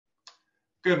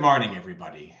Good morning,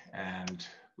 everybody. And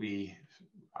we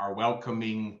are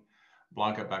welcoming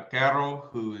Blanca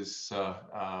Baquero, who is,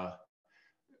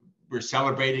 we're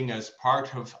celebrating as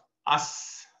part of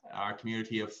us, our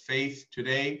community of faith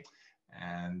today.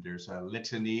 And there's a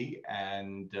litany,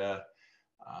 and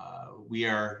we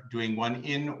are doing one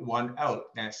in, one out.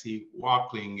 Nancy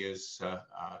Walkling is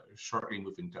shortly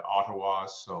moving to Ottawa,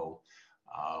 so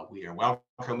we are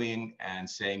welcoming and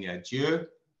saying adieu,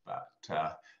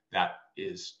 but that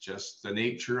is just the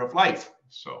nature of life.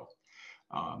 So,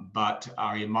 but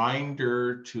a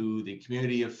reminder to the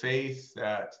community of faith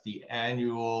that the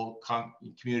annual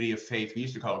community of faith, we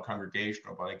used to call it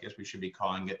congregational, but I guess we should be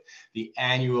calling it the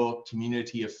annual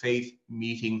community of faith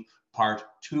meeting part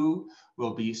 2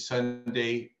 will be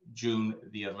Sunday, June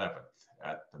the 11th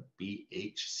at the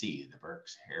BHC, the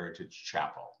Berks Heritage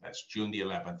Chapel. That's June the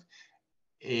 11th,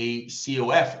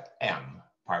 ACOFM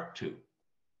part 2.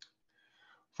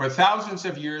 For thousands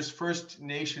of years, First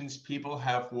Nations people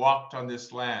have walked on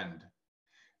this land.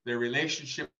 Their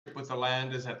relationship with the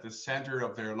land is at the center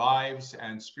of their lives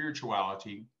and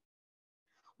spirituality.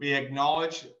 We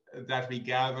acknowledge that we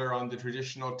gather on the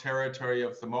traditional territory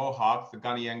of the Mohawk, the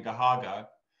Kanien'kehá:ka,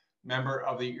 member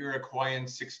of the Iroquoian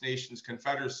Six Nations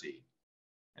Confederacy,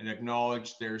 and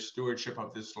acknowledge their stewardship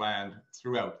of this land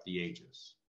throughout the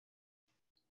ages.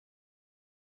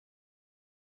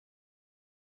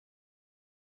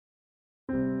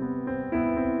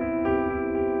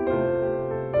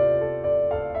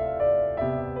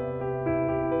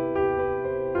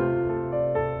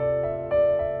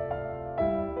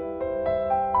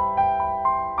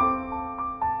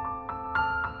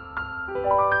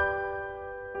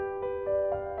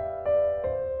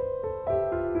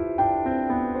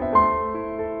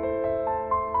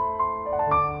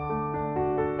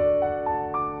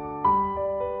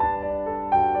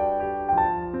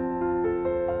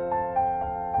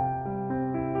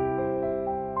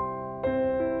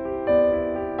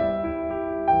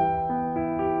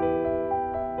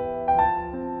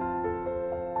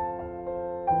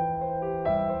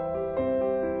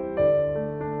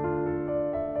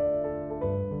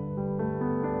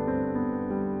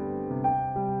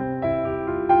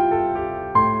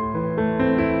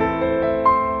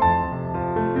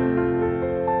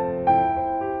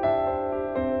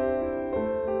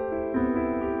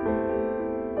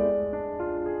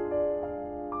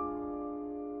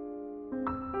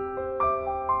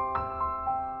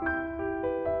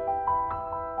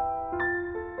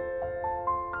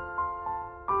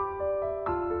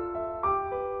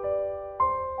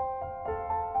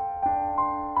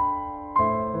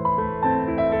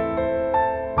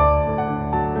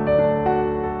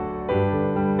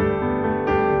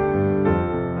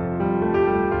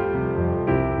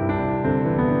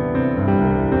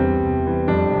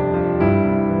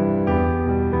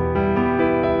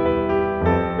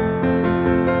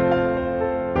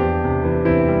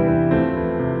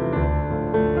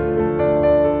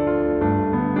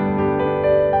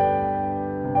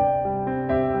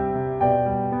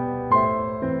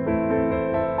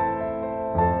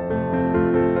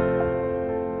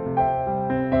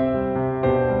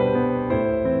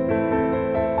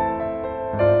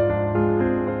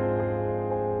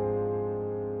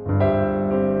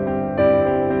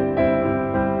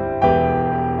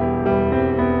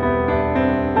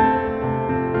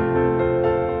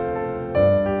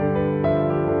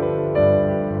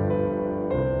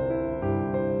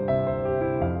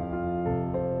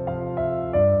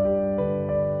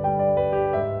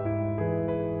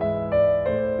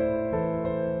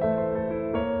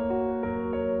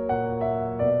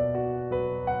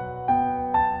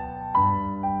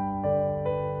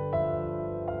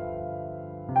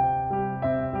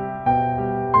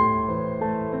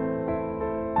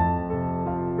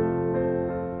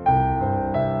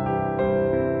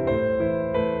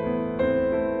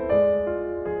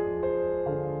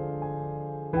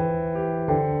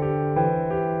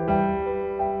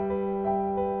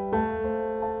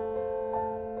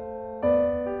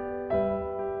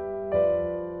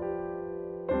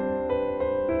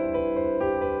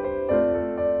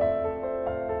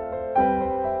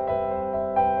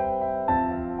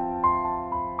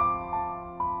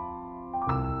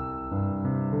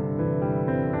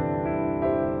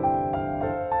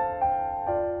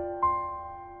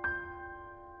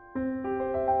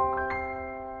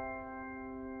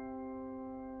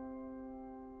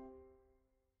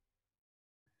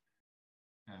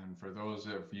 And for those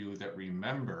of you that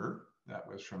remember, that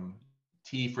was from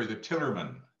Tea for the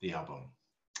Tillerman, the album,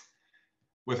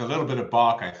 with a little bit of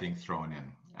Bach, I think, thrown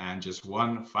in. And just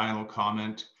one final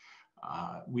comment.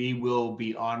 We will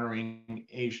be honoring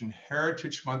Asian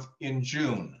Heritage Month in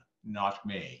June, not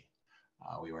May.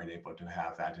 We weren't able to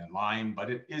have that in line, but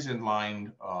it is in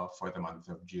line for the month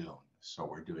of June. So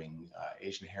we're doing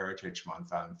Asian Heritage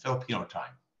Month on Filipino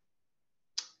time.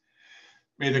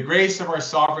 May the grace of our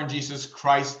sovereign Jesus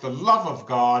Christ, the love of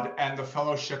God, and the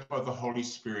fellowship of the Holy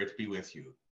Spirit be with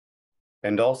you.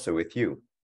 And also with you.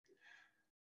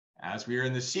 As we are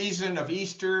in the season of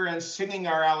Easter and singing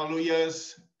our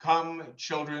Alleluias, come,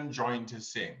 children, join to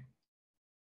sing.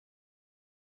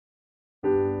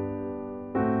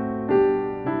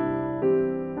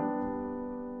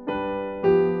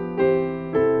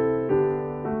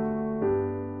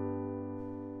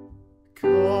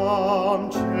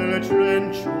 Come,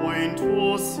 children, join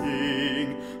to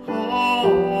sing.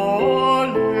 Hallelujah.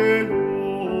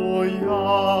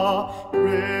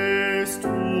 Praise to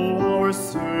our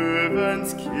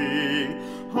servants, King.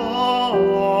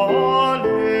 Hallelujah.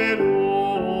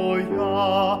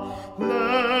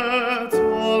 Let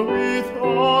all with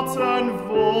heart and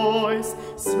voice,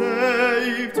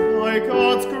 saved by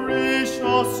God's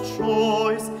gracious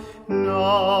choice,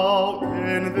 now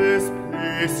in this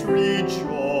place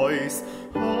rejoice.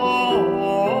 Hallelujah.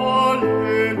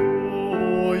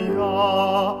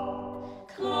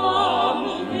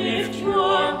 Come, lift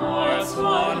your hearts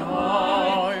on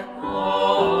high.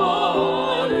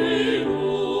 Hallelujah.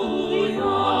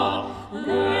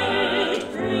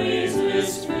 Let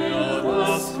praises fill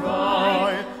the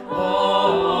sky. Hallelujah.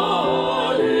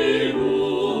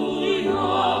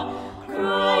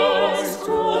 Christ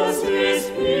was his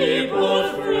people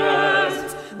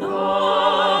friends. The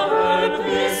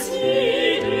helpless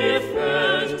he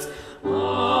defends. A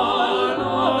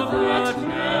love that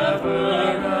never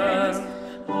ends.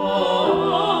 Hallelujah.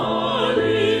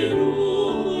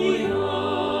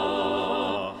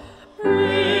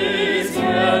 Praise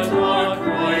yet our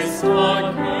Christ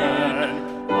again.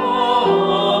 Hallelujah.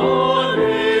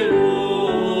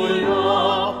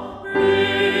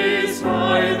 Praise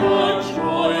by the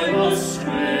joyless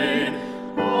strain.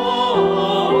 Hallelujah.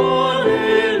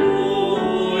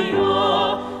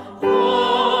 The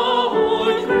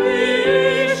whole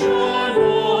creation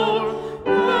o'er,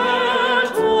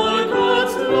 let all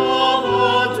God's love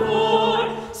adore,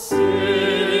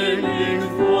 singing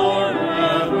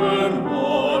forevermore.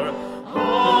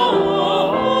 Hallelujah.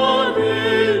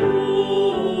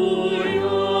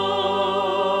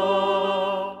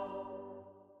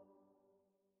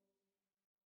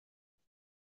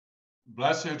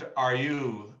 Blessed are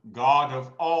you, God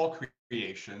of all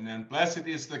creation, and blessed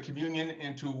is the communion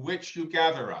into which you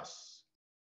gather us.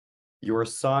 Your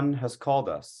Son has called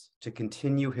us to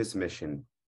continue his mission.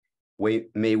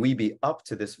 May we be up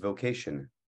to this vocation.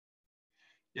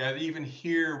 Yet even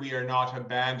here we are not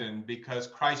abandoned, because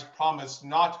Christ promised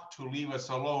not to leave us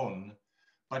alone,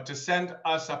 but to send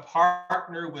us a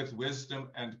partner with wisdom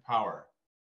and power.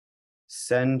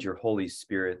 Send your Holy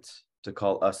Spirit to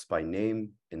call us by name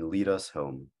and lead us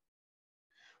home.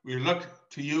 We look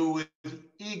to you with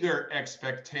eager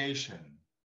expectation,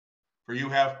 for you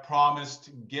have promised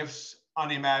gifts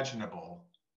unimaginable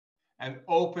and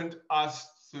opened us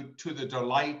to the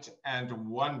delight and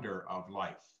wonder of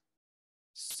life.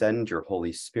 Send your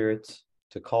Holy Spirit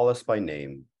to call us by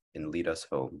name and lead us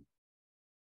home.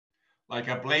 Like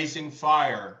a blazing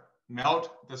fire,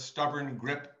 melt the stubborn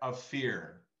grip of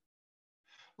fear.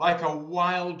 Like a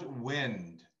wild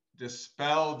wind,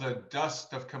 dispel the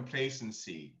dust of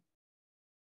complacency.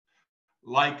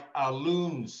 Like a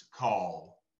loon's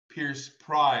call, pierce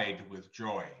pride with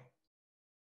joy.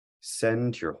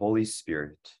 Send your Holy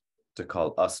Spirit to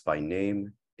call us by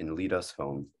name and lead us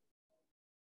home.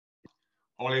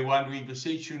 Holy One, we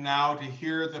beseech you now to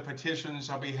hear the petitions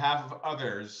on behalf of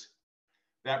others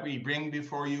that we bring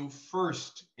before you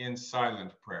first in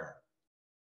silent prayer.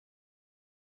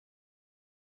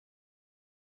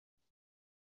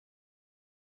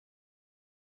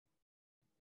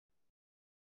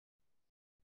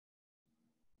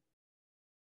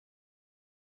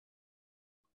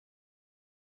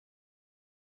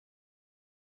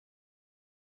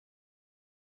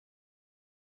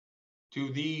 To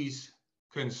these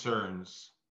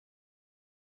concerns,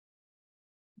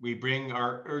 we bring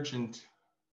our urgent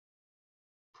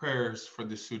prayers for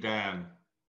the Sudan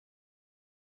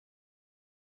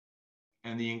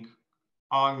and the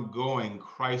ongoing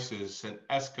crisis and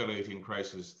escalating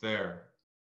crisis there,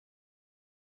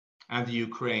 and the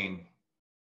Ukraine.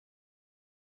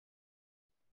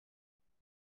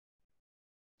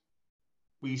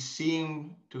 We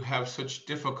seem to have such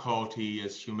difficulty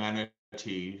as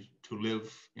humanity to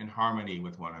live in harmony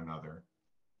with one another.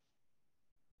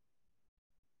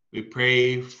 We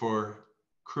pray for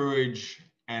courage,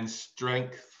 and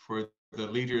strength for the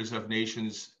leaders of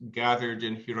nations gathered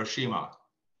in Hiroshima,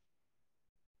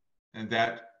 and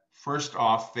that first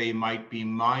off, they might be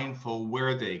mindful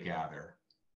where they gather.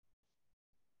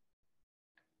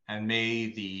 And may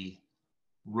the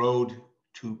road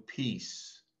to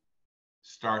peace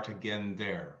start again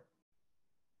there.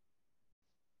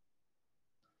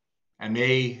 And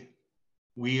may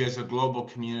we as a global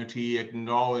community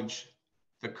acknowledge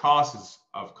the causes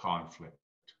of conflict.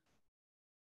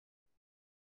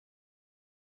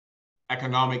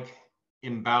 Economic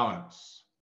imbalance,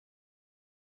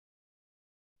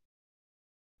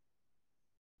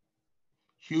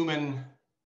 human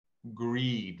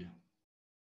greed,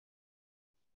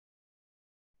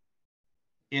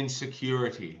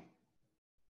 insecurity,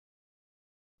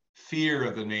 fear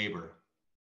of the neighbor.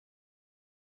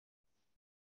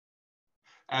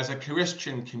 As a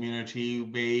Christian community,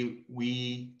 may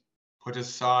we put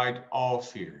aside all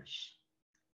fears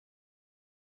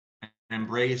and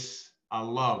embrace a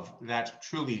love that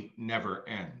truly never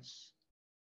ends.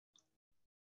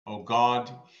 O God,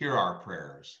 hear our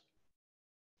prayers.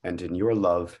 And in your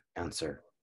love, answer.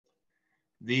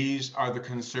 These are the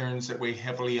concerns that weigh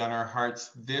heavily on our hearts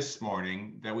this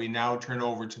morning, that we now turn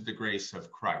over to the grace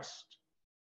of Christ.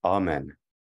 Amen.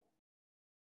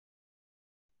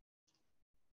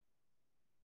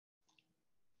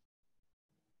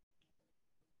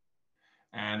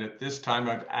 And at this time,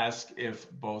 I'd ask if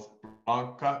both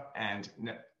Blanca and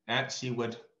Nancy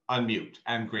would unmute,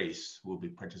 and Grace will be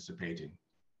participating.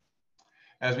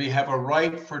 As we have a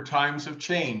right for times of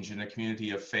change in a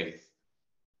community of faith.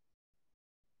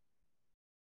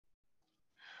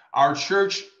 Our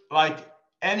church, like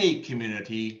any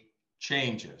community,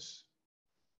 changes.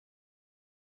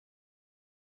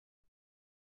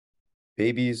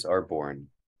 Babies are born.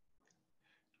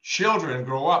 Children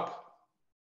grow up.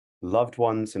 Loved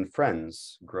ones and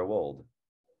friends grow old.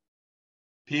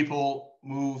 People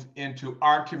move into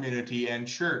our community and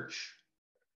church.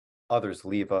 Others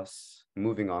leave us,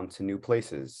 moving on to new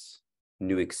places,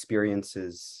 new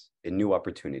experiences, and new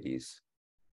opportunities.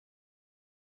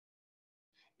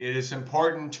 It is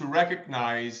important to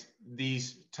recognize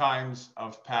these times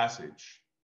of passage.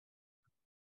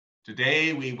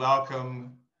 Today, we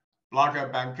welcome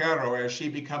Blanca Banquero as she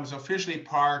becomes officially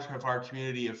part of our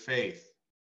community of faith.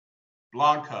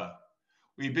 Blanca,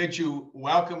 we bid you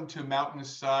welcome to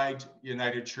Mountainside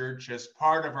United Church as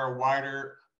part of our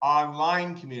wider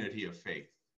online community of faith.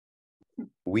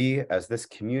 We, as this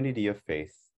community of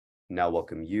faith, now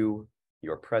welcome you,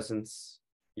 your presence,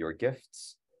 your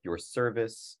gifts, your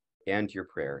service, and your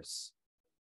prayers.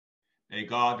 May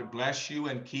God bless you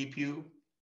and keep you.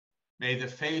 May the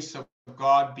face of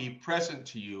God be present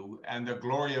to you and the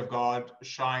glory of God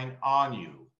shine on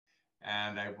you.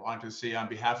 And I want to say on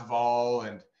behalf of all,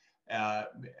 and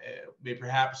may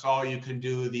perhaps all you can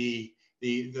do the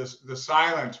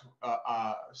silent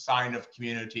sign of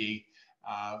community.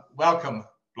 Welcome,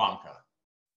 Blanca.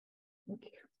 Thank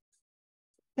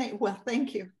you.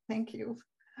 Thank you. Thank you.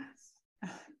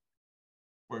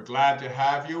 We're glad to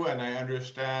have you, and I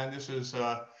understand this is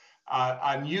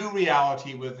a new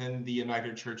reality within the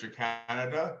United Church of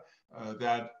Canada,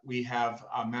 that we have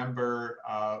a member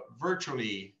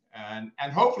virtually and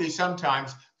hopefully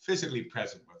sometimes physically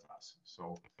present with us.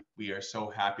 So we are so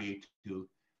happy to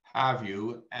have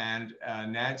you, and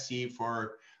Nancy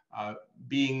for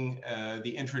being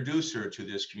the introducer to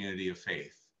this community of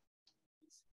faith.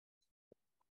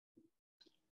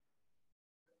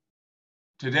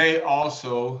 Today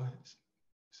also,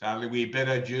 sadly, we bid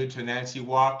adieu to Nancy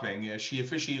Walkling as she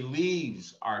officially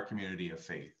leaves our community of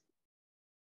faith.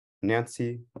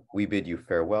 Nancy, we bid you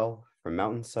farewell from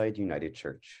Mountainside United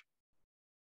Church.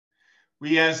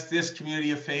 We as this community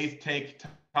of faith take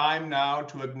time now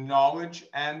to acknowledge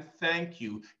and thank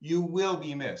you. You will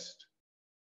be missed.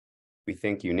 We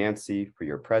thank you, Nancy, for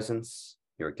your presence,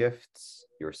 your gifts,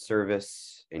 your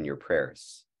service, and your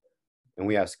prayers. And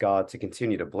we ask God to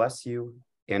continue to bless you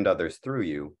and others through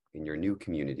you in your new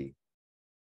community.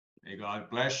 May God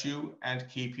bless you and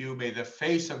keep you. May the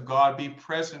face of God be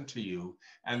present to you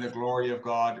and the glory of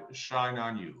God shine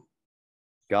on you.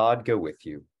 God go with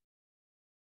you.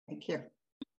 Thank you.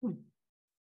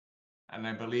 And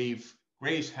I believe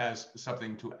Grace has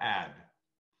something to add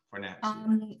for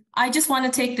Nancy. I just want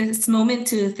to take this moment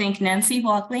to thank Nancy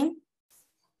Walkling.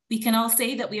 We can all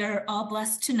say that we are all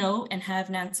blessed to know and have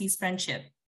Nancy's friendship.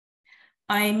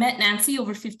 I met Nancy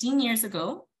over 15 years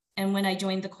ago, and when I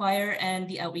joined the choir and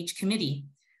the outreach committee.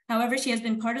 However, she has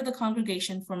been part of the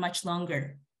congregation for much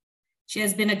longer. She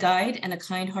has been a guide and a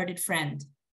kind-hearted friend,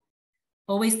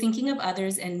 always thinking of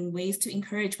others and ways to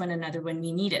encourage one another when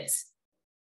we need it.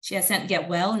 She has sent get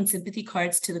well and sympathy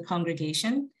cards to the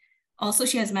congregation. Also,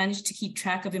 she has managed to keep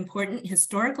track of important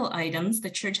historical items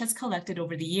the church has collected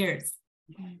over the years.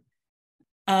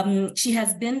 She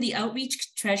has been the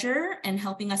outreach treasurer and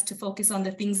helping us to focus on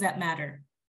the things that matter.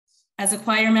 As a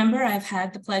choir member, I've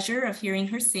had the pleasure of hearing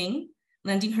her sing,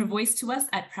 lending her voice to us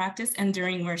at practice and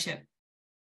during worship.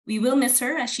 We will miss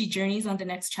her as she journeys on the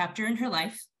next chapter in her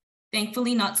life,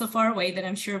 thankfully not so far away that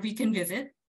I'm sure we can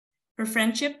visit. Her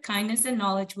friendship, kindness, and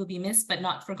knowledge will be missed but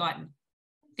not forgotten.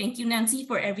 Thank you, Nancy,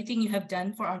 for everything you have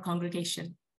done for our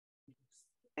congregation.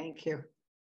 Thank you.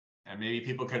 And maybe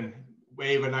people can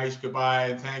wave a nice goodbye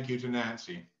and thank you to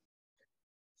Nancy.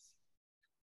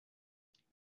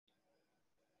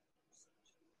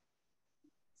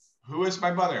 Who is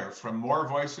my mother? From More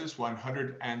Voices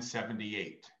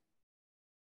 178.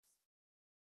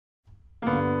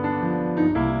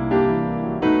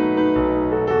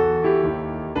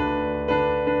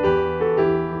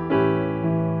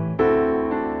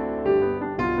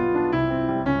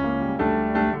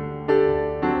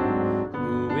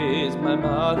 My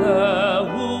mother,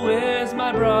 who is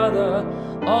my brother,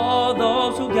 all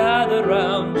those who gather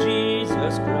round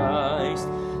Jesus Christ.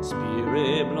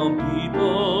 Spirit-blown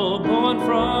people born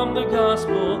from the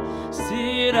gospel,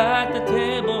 sit at the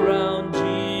table round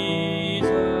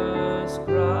Jesus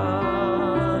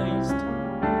Christ.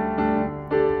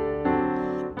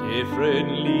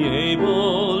 Differently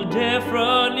able,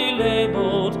 differently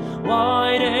labeled,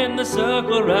 wide in the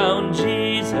circle round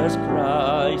Jesus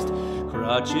Christ.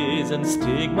 Crutches and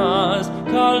stigmas,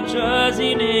 cultures,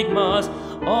 enigmas,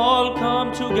 all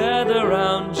come together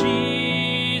round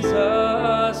Jesus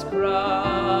Christ.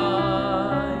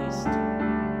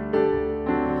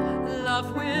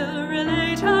 Love will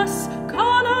relate us,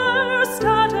 color,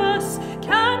 status,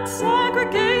 can't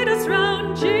segregate us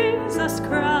round Jesus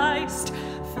Christ.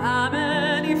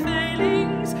 Family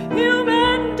failings,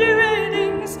 human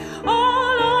derailings,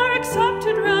 all are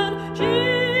accepted round Jesus.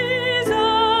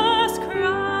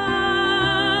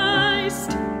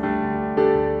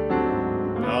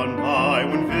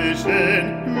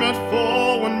 Met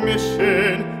for one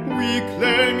mission, we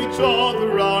claim each other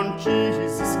round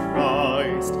Jesus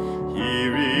Christ.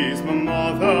 Here is my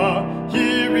mother,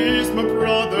 here is my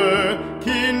brother,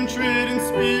 kindred in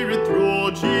spirit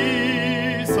through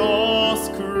Jesus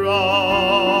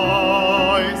Christ.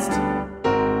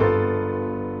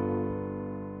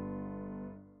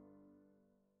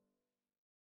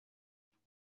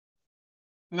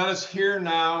 Let us hear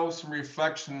now some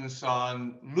reflections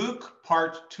on Luke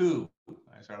Part 2.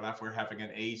 As our left, we're having an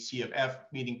ACFF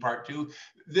meeting Part 2.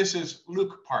 This is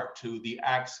Luke Part 2, the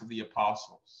Acts of the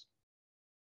Apostles.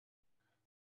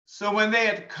 So when they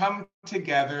had come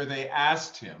together, they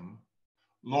asked him,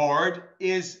 Lord,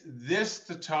 is this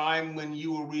the time when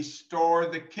you will restore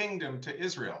the kingdom to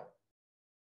Israel?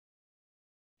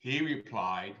 He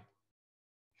replied,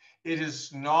 it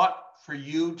is not for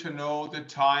you to know the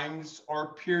times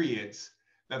or periods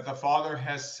that the Father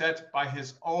has set by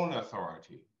his own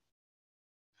authority.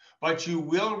 But you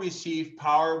will receive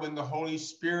power when the Holy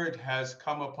Spirit has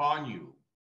come upon you,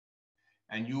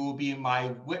 and you will be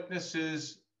my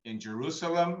witnesses in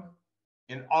Jerusalem,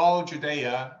 in all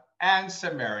Judea and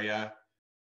Samaria,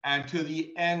 and to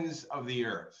the ends of the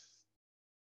earth.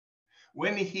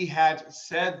 When he had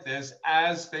said this,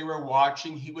 as they were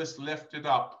watching, he was lifted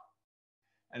up,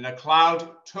 and a cloud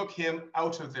took him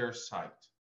out of their sight.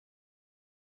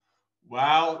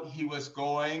 While he was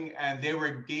going and they were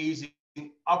gazing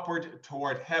upward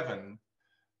toward heaven,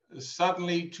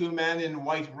 suddenly 2 men in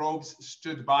white robes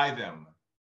stood by them.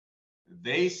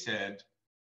 They said,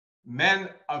 Men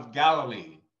of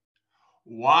Galilee,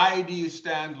 why do you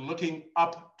stand looking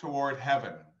up toward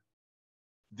heaven?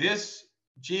 This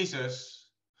Jesus,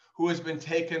 who has been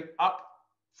taken up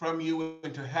from you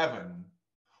into heaven,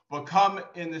 will come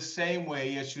in the same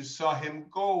way as you saw him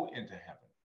go into heaven.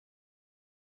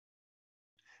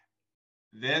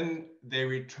 Then they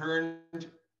returned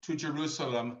to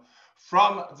Jerusalem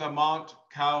from the mount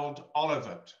called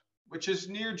Olivet, which is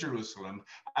near Jerusalem,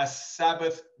 a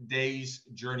Sabbath day's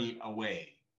journey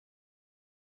away.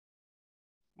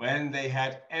 When they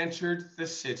had entered the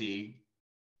city,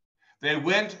 they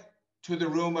went to the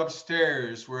room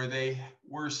upstairs where they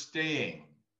were staying.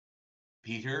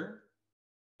 Peter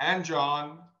and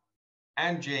John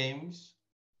and James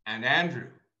and Andrew,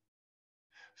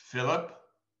 Philip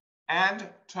and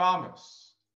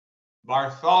Thomas,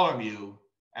 Bartholomew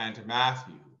and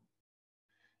Matthew,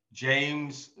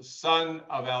 James, son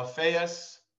of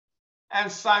Alphaeus,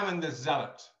 and Simon the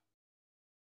Zealot,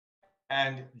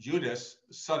 and Judas,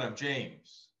 son of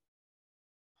James.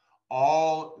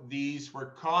 All these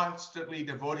were constantly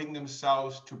devoting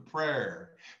themselves to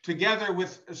prayer, together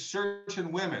with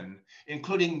certain women,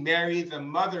 including Mary, the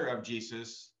mother of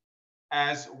Jesus,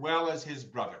 as well as his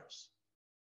brothers.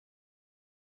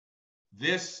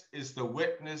 This is the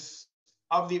witness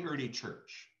of the early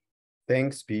church.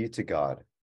 Thanks be to God.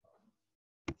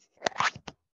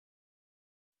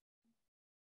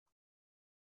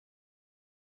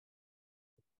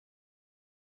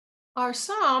 Our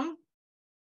psalm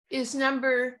is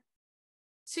number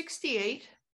 68,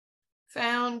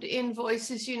 found in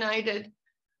Voices United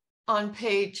on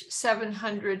page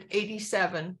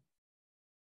 787,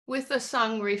 with a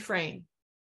sung refrain.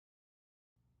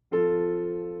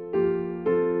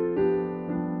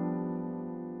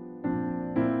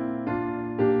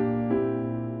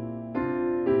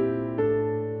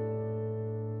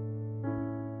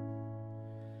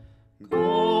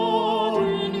 God,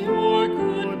 in your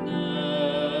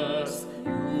goodness,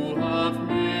 you have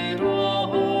made a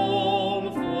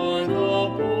home for the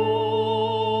poor.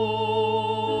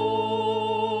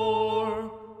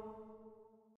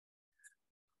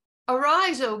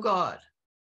 Arise, O God,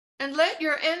 and let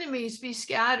your enemies be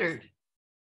scattered.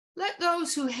 Let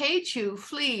those who hate you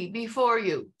flee before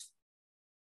you.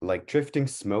 Like drifting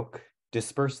smoke,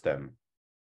 disperse them.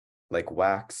 Like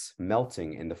wax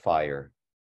melting in the fire.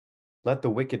 Let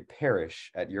the wicked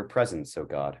perish at your presence, O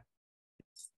God.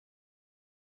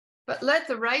 But let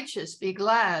the righteous be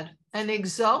glad and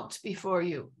exult before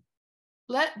you.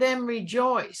 Let them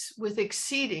rejoice with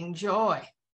exceeding joy.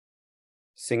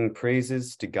 Sing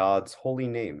praises to God's holy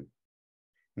name.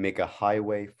 Make a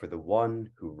highway for the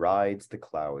one who rides the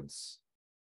clouds.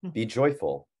 Be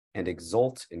joyful and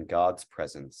exult in God's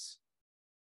presence.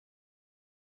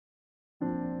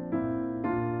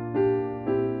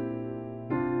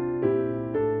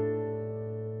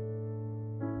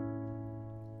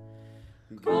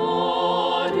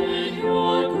 God, in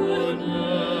your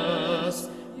goodness,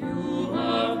 you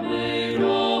have made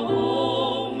a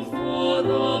home for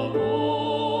the poor.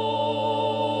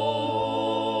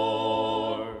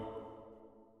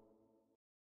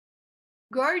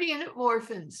 Guardian of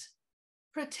orphans,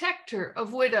 protector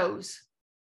of widows,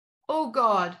 O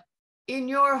God, in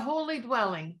your holy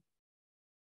dwelling.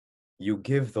 You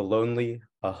give the lonely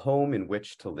a home in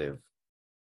which to live.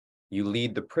 You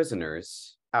lead the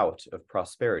prisoners out of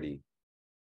prosperity,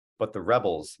 but the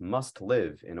rebels must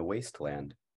live in a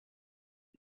wasteland.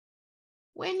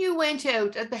 When you went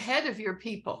out at the head of your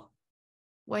people,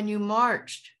 when you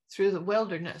marched through the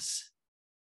wilderness,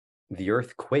 The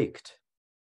earth quaked.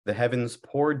 The heavens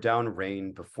poured down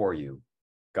rain before you,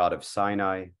 God of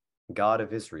Sinai, God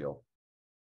of Israel.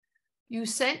 you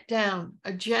sent down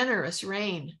a generous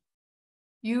rain.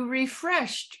 You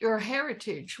refreshed your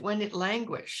heritage when it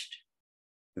languished.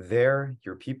 There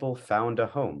your people found a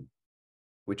home,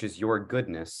 which is your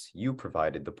goodness you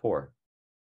provided the poor.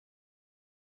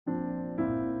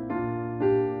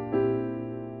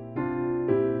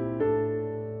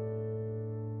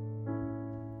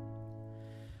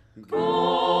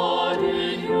 God,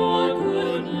 in your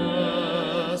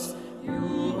goodness,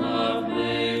 you have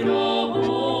made a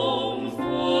home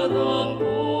for the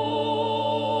poor.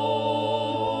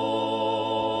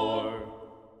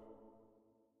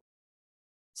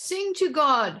 Sing to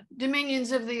God,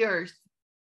 dominions of the earth.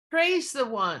 Praise the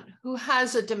one who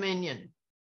has a dominion.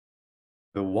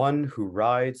 The one who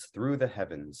rides through the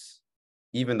heavens,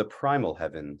 even the primal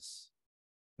heavens,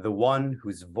 the one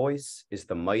whose voice is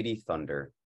the mighty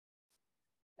thunder.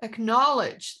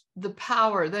 Acknowledge the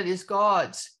power that is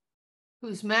God's,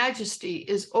 whose majesty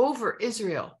is over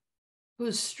Israel,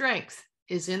 whose strength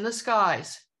is in the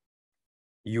skies.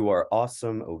 You are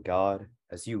awesome, O God,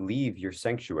 as you leave your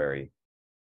sanctuary,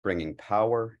 bringing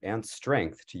power and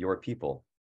strength to your people.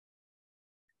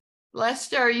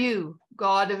 Blessed are you,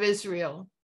 God of Israel.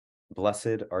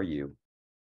 Blessed are you.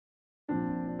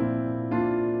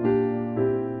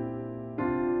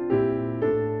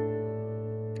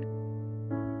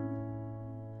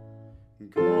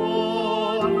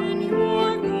 God, in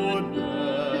your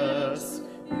goodness,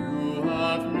 you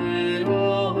have made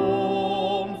a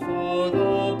home for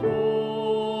the poor.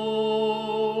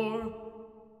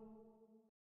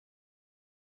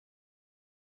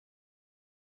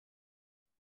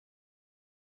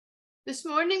 This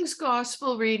morning's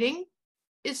gospel reading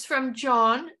is from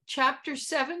John chapter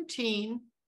 17,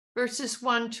 verses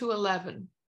 1 to 11.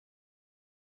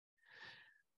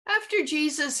 After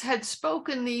Jesus had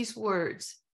spoken these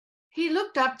words, he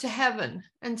looked up to heaven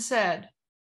and said,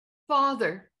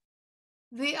 Father,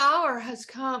 the hour has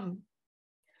come.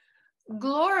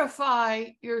 Glorify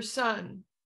your Son,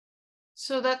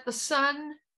 so that the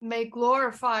Son may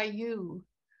glorify you,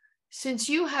 since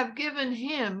you have given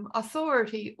him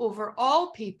authority over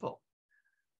all people,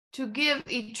 to give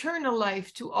eternal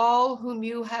life to all whom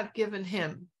you have given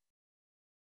him.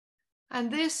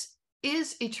 And this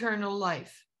is eternal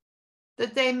life,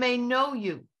 that they may know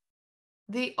you,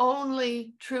 the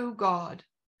only true God,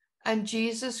 and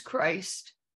Jesus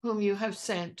Christ, whom you have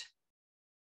sent.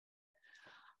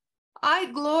 I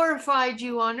glorified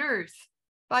you on earth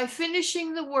by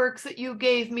finishing the work that you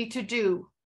gave me to do.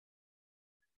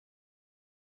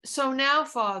 So now,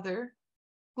 Father,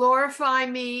 glorify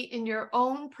me in your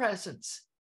own presence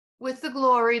with the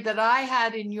glory that I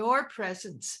had in your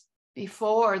presence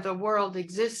before the world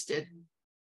existed.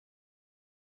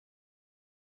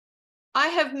 I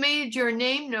have made your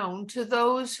name known to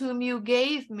those whom you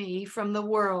gave me from the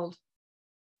world.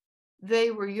 They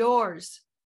were yours,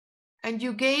 and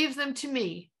you gave them to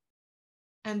me,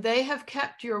 and they have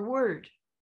kept your word.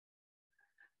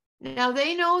 Now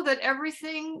they know that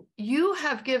everything you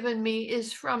have given me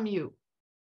is from you.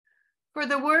 For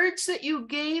the words that you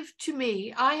gave to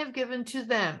me, I have given to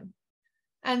them,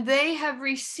 and they have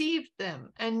received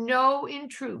them and know in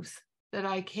truth that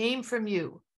I came from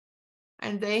you,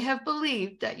 and they have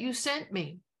believed that you sent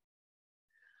me.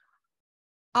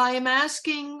 I am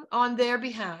asking on their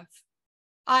behalf.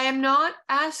 I am not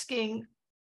asking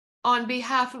on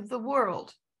behalf of the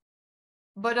world,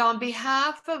 but on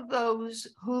behalf of those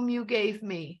whom you gave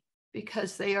me,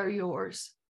 because they are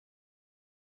yours.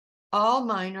 All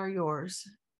mine are yours,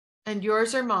 and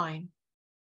yours are mine,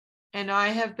 and I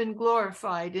have been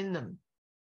glorified in them.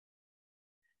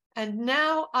 And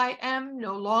now I am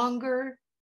no longer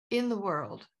in the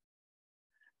world,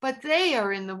 but they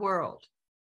are in the world,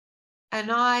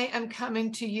 and I am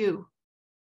coming to you.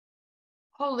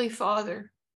 Holy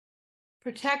Father,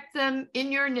 protect them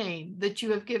in your name that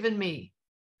you have given me,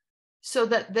 so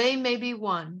that they may be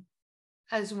one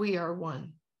as we are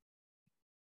one.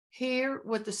 Hear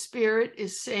what the Spirit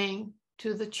is saying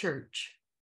to the church.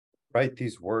 Write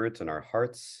these words in our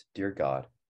hearts, dear God.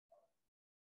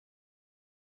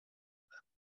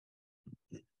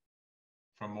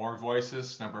 From More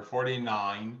Voices, number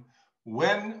 49,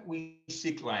 When We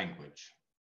Seek Language.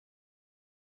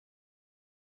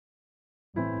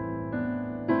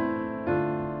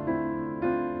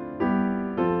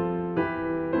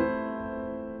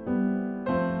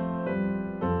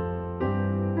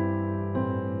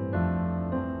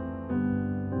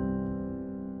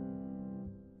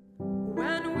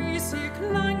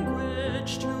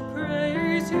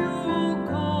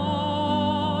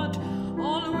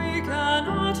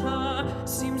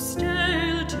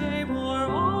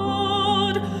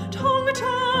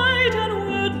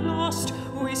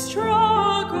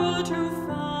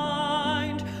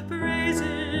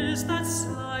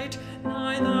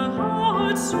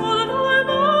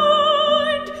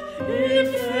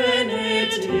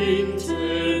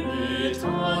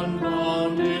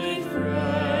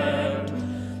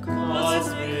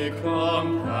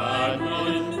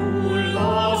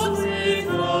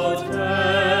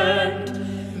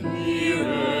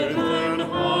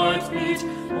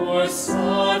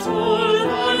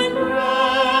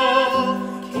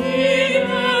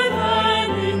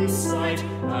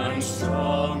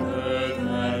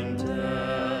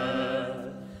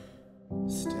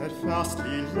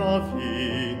 Steadfastly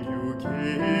loving, you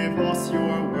gave us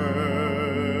your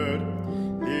word,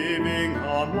 living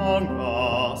among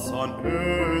us on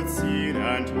earth seen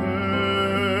and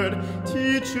heard,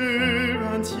 teacher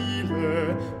and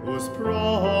healer, whose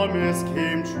promise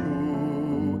came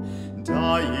true,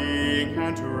 dying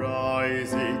and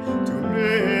rising to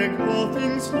make all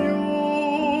things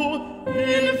new,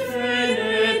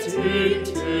 infinite,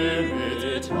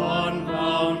 intimate,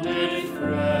 unbounded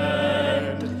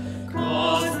friend,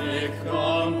 cosmic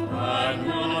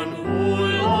companion who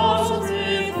loves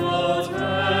without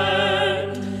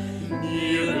end,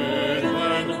 nearer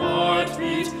than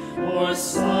heartbeat or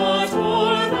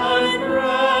subtle than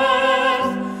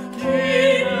breath,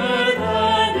 keener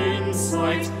than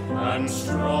insight and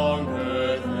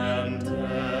stronger than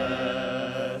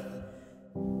death.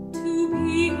 To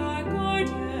be our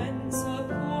guardian,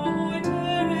 supporter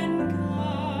and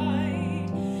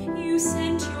guide, you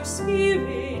sent your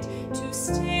Spirit to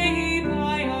stay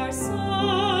by our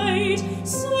side,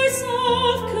 source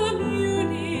of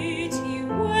community,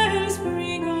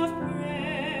 wellspring of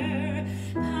prayer,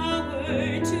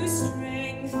 power to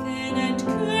strengthen and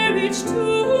courage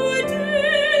to dare,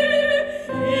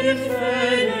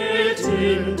 Infinite,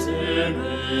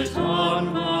 intimate,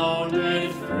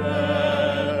 unbounded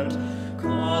friend,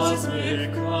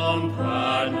 cosmic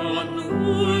companion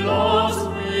who loves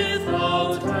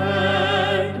without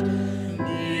end,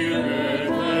 nearer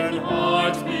than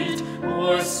heartbeat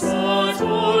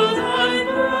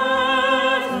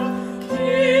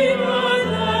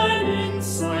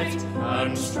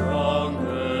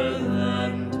stronger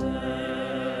than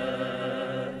death.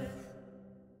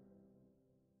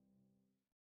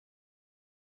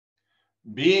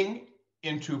 Being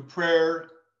into prayer,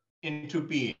 into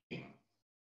being.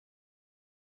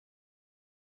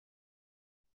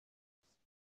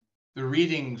 The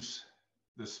readings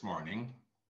this morning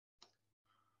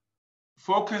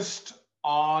focused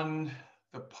on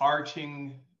the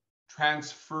parting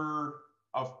transfer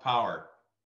of power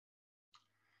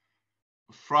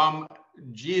from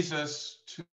Jesus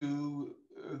to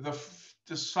the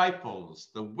disciples,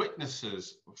 the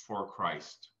witnesses for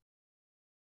Christ.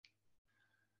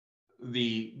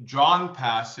 The John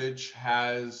passage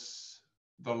has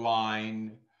the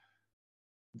line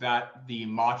that the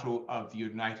motto of the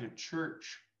United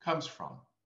Church comes from,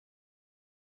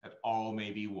 that all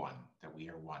may be one, that we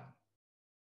are one.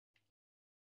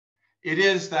 It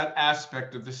is that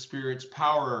aspect of the Spirit's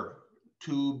power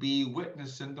to be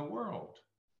witness in the world.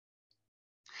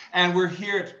 And we're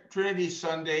here at Trinity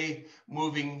Sunday,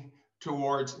 moving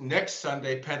towards next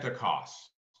Sunday, Pentecost,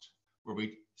 where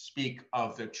we speak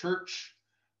of the church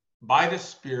by the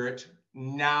Spirit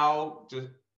now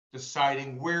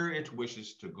deciding where it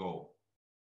wishes to go.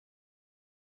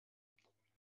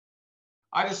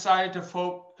 I decided to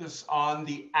focus on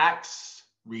the Acts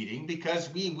reading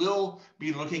because we will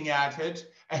be looking at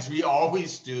it, as we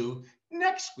always do,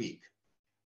 next week.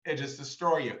 It is the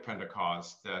story of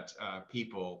Pentecost that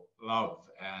people love,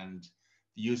 and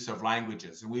the use of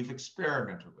languages, and we've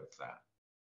experimented with that.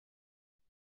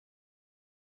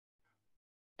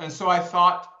 And so I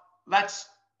thought, let's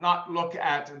not look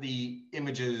at the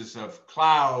images of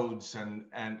clouds and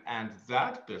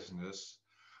that business,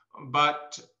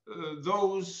 but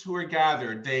those who are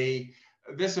gathered.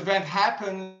 This event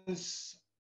happens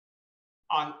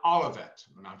on Olivet,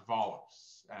 Mount of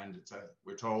Olives, and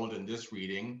we're told in this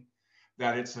reading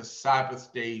that it's a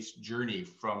Sabbath day's journey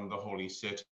from the Holy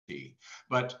City.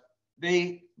 But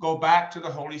they go back to the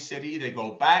Holy City, they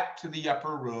go back to the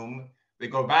upper room, they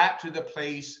go back to the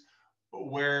place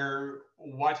where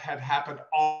what had happened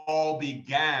all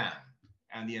began,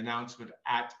 and the announcement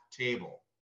at table.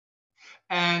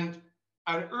 And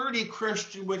an early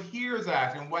Christian would hear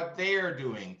that and what they are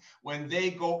doing when they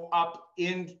go up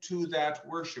into that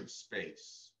worship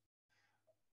space.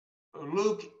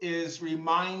 Luke is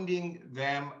reminding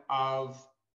them of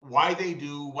why they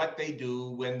do what they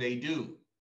do when they do.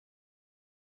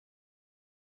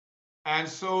 And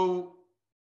so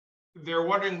they're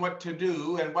wondering what to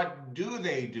do, and what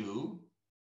do?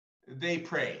 They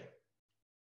pray.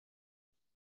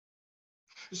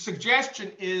 The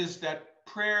suggestion is that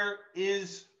prayer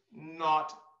is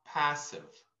not passive.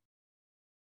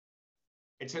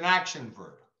 It's an action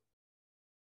verb.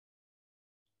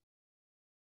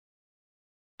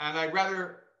 And I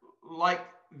rather like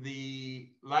the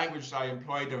language I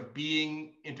employed of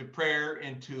being into prayer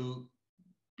into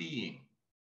being.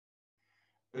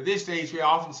 These days, we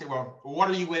often say, well, what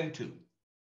are you into?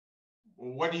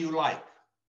 What do you like?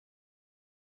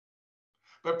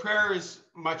 But prayer is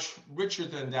much richer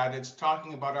than that. It's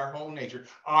talking about our whole nature,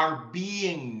 our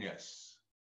beingness,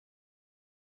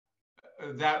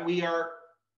 that we are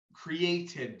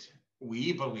created,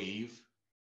 we believe,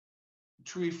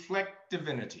 to reflect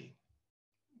divinity,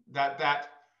 that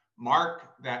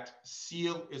mark, that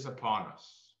seal is upon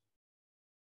us.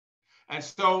 And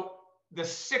so the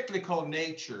cyclical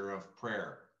nature of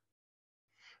prayer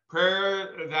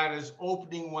that is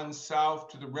opening oneself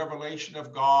to the revelation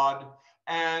of God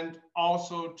and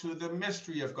also to the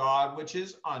mystery of God, which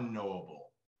is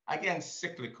unknowable. Again,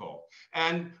 cyclical.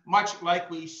 And much like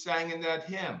we sang in that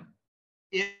hymn,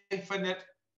 infinite,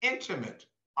 intimate,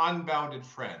 unbounded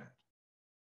friend.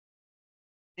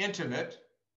 Intimate,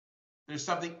 there's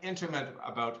something intimate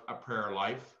about a prayer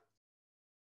life.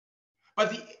 But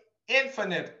the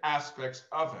infinite aspects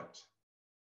of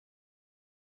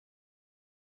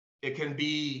it can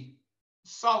be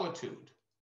solitude.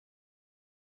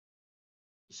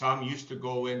 Some used to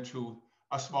go into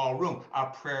a small room, a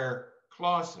prayer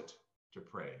closet, to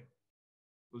pray.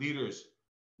 Leaders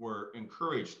were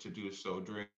encouraged to do so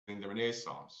during the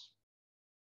Renaissance.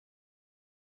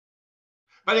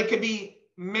 But it could be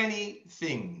many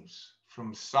things,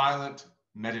 from silent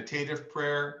meditative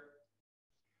prayer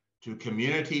to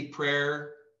community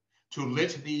prayer, to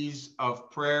litanies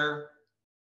of prayer,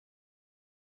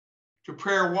 to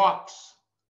prayer walks.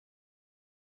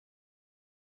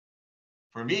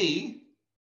 For me,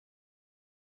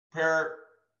 prayer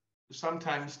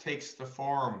sometimes takes the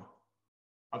form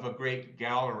of a great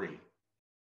gallery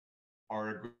or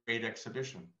a great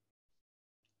exhibition.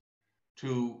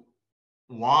 To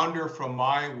wander from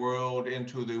my world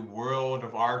into the world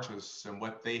of artists and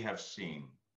what they have seen.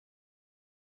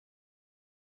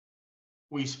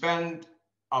 We spend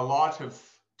a lot of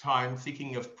time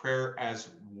thinking of prayer as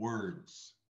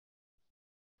words.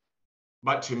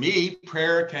 But to me,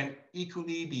 prayer can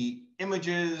equally be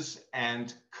images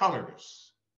and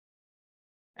colors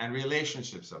and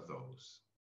relationships of those.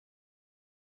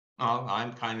 Well,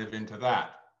 I'm kind of into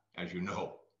that, as you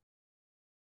know.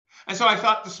 And so I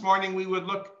thought this morning we would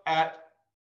look at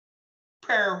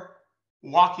prayer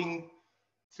walking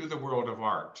through the world of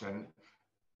art and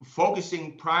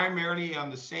focusing primarily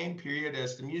on the same period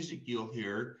as the music you'll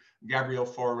hear, Gabriel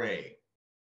Faure,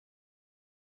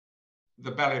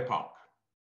 the Belle Epoque.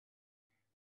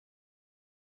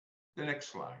 The next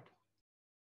slide.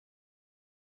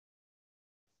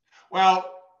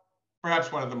 Well,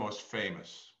 perhaps one of the most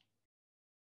famous.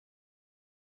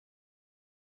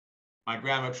 My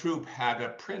grandma Troop had a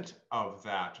print of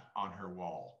that on her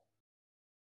wall.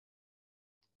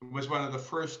 It was one of the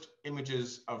first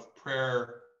images of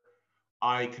prayer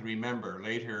I can remember.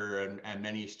 Later, and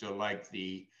many still like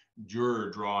the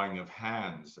Dürer drawing of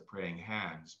hands, the praying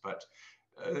hands. But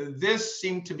this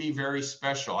seemed to be very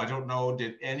special. I don't know,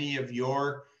 did any of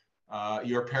your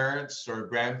parents or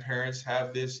grandparents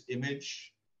have this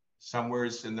image somewhere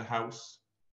in the house?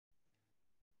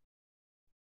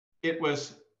 It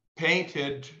was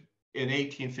painted in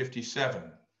 1857.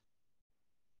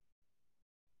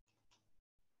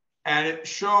 And it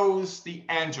shows the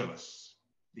Angelus,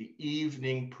 the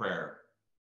evening prayer.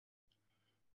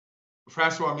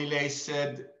 Francois Millet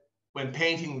said when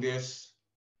painting this,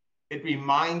 it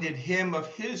reminded him of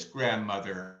his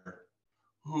grandmother,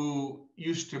 who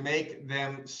used to make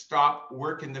them stop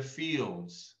work in the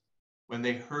fields when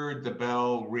they heard the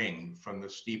bell ring from the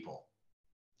steeple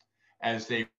as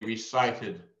they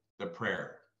recited the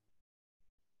prayer.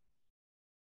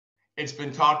 It's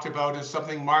been talked about as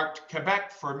something marked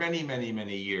Quebec for many, many,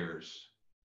 many years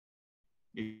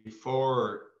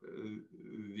before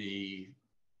the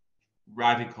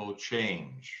radical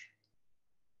change,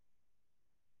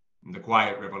 the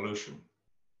Quiet Revolution.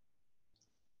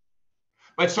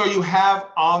 But so you have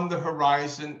on the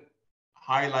horizon,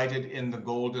 highlighted in the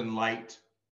golden light,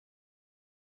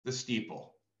 the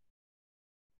steeple.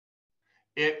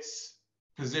 Its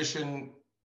position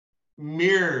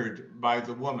mirrored by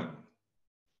the woman,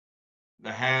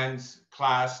 the hands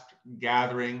clasped,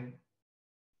 gathering,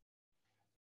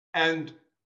 and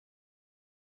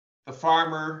the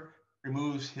farmer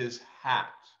removes his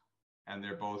hat and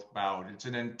they're both bowed. It's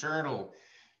an internal,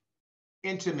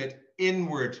 intimate,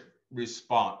 inward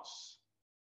response.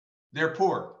 They're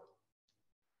poor.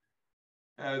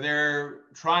 They're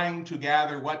trying to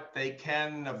gather what they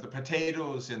can of the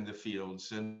potatoes in the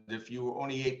fields. And if you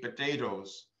only ate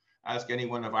potatoes, ask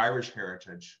anyone of Irish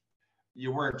heritage,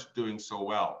 you weren't doing so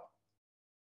well.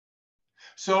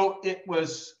 So it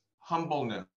was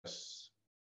humbleness,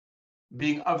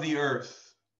 being of the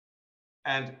earth,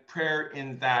 and prayer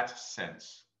in that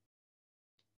sense.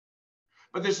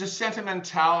 But there's a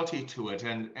sentimentality to it,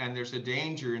 and there's a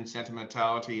danger in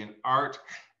sentimentality in art,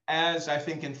 as I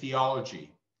think in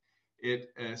theology.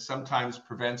 It sometimes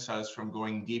prevents us from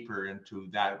going deeper into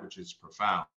that which is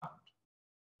profound.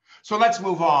 So let's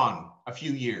move on a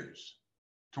few years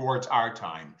towards our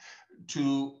time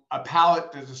to a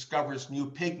palette that discovers new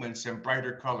pigments and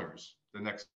brighter colors. The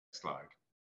next slide.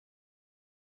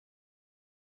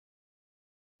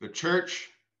 The Church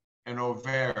in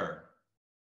Auvergne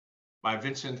by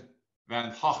Vincent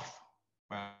van Gogh.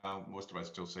 Well, most of us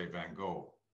still say Van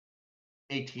Gogh.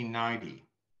 1890.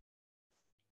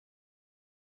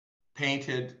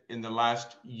 Painted in the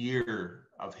last year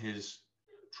of his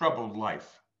troubled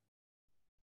life.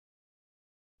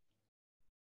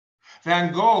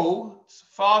 Van Gogh's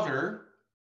father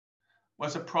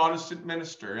was a Protestant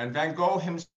minister, and Van Gogh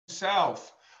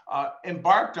himself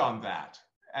embarked on that.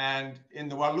 And in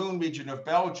the Walloon region of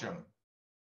Belgium,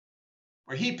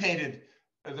 where he painted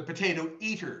the potato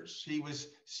eaters, he was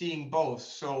seeing both.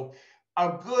 So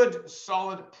a good,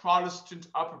 solid Protestant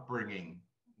upbringing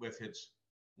with its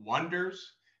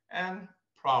wonders and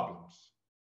problems.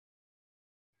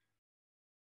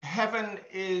 Heaven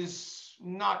is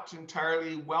not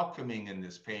entirely welcoming in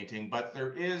this painting, but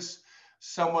there is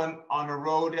someone on a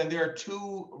road, and there are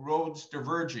two roads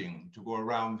diverging to go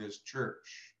around this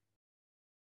church.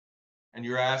 And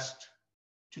you're asked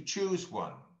to choose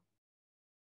one.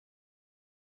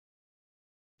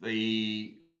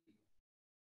 The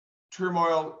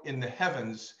turmoil in the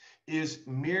heavens is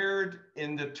mirrored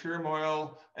in the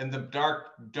turmoil and the dark,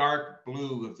 dark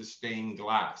blue of the stained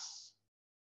glass.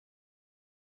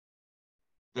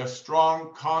 the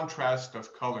strong contrast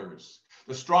of colors,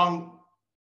 the strong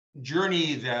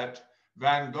journey that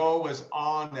Van Gogh was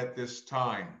on at this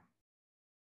time.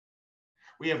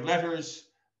 We have letters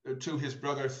to his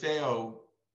brother Theo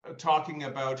talking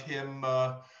about him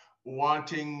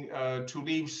wanting to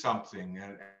leave something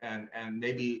and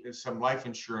maybe some life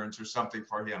insurance or something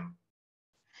for him.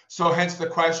 So hence the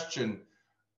question,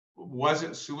 was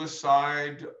it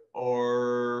suicide,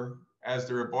 or as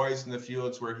there are boys in the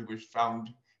fields where he was found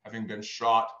having been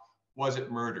shot, was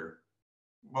it murder?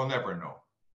 We'll never know.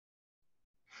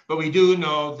 But we do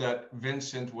know that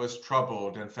Vincent was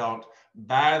troubled and felt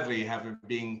badly having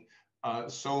been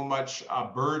so much a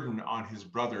burden on his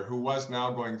brother, who was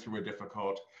now going through a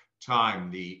difficult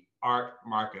time. The art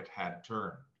market had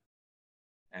turned,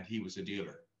 and he was a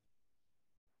dealer.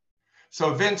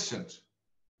 So Vincent,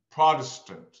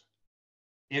 Protestant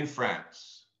in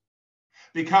France,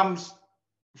 becomes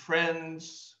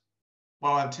friends,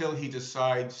 well, until he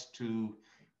decides to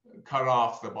cut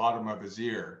off the bottom of his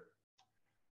ear,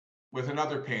 with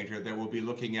another painter that we'll be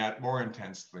looking at more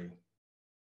intensely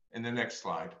in the next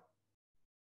slide.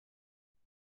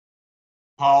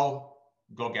 Paul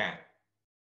Gauguin.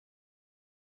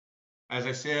 As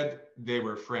I said, they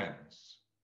were friends.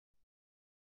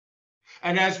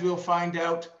 And as we'll find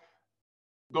out,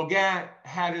 Gauguin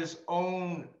had his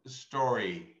own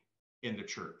story in the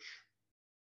church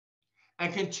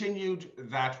and continued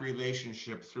that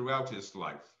relationship throughout his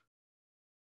life,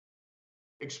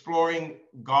 exploring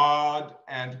God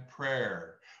and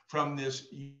prayer from this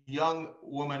young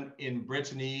woman in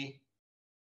Brittany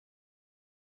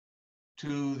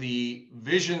to the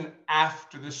vision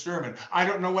after the sermon. I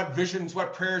don't know what visions,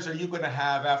 what prayers are you going to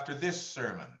have after this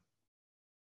sermon?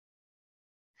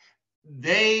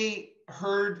 They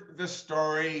heard the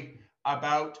story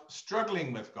about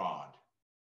struggling with God,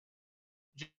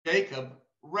 Jacob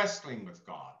wrestling with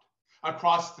God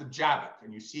across the Jabbok.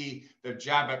 And you see the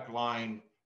Jabbok line,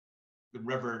 the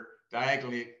river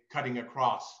diagonally cutting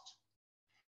across.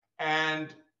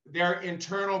 And their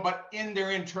internal, but in their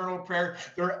internal prayer,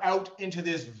 they're out into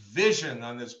this vision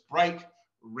on this bright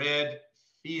red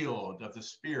field of the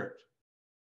Spirit.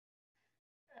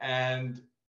 And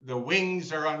the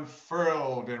wings are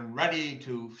unfurled and ready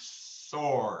to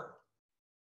soar.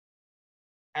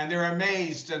 And they're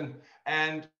amazed.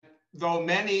 And though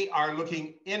many are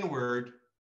looking inward,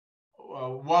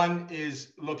 one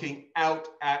is looking out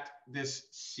at this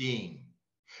scene.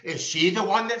 Is she the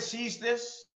one that sees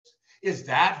this? Is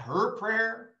that her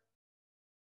prayer?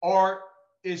 Or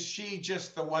is she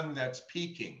just the one that's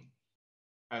peeking,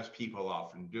 as people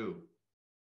often do?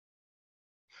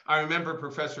 I remember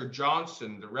Professor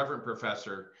Johnson, the Reverend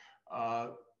Professor,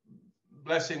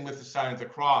 blessing with the sign of the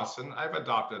cross, and I've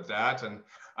adopted that. And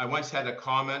I once had a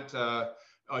comment,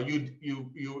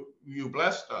 you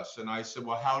blessed us. And I said,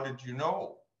 well, how did you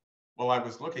know? Well, I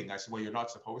was looking. I said, well, you're not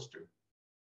supposed to.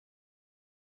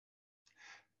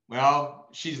 Well,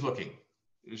 she's looking,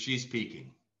 she's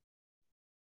peeking.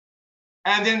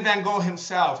 And then Van Gogh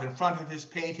himself, in front of his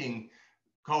painting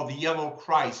called The Yellow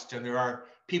Christ, and there are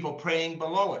people praying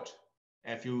below it.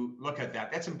 If you look at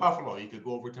that, that's in Buffalo. You could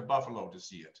go over to Buffalo to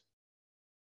see it.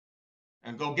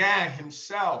 And Gauguin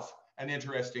himself, an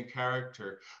interesting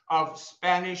character of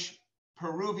Spanish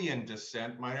Peruvian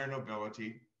descent, minor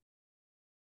nobility.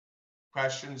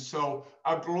 Question. So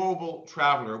a global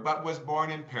traveler, but was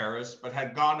born in Paris, but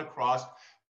had gone across.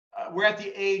 We're at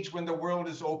the age when the world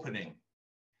is opening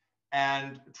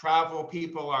and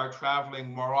people are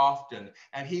traveling more often.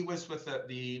 And he was with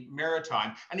the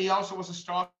Maritime, and he also was a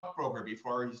stockbroker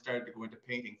before he started to go into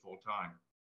painting full time.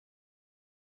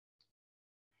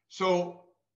 So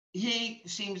he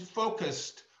seems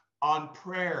focused on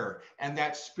prayer and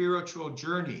that spiritual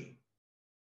journey.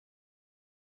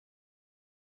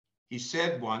 He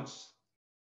said once,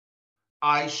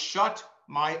 I shut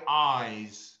my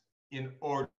eyes in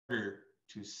order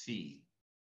to see.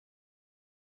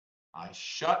 I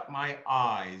shut my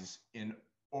eyes in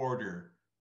order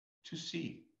to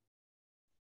see.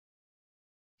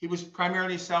 He was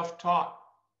primarily self-taught.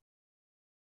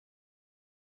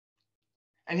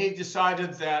 And he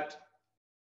decided that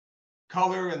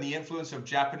color and the influence of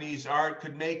Japanese art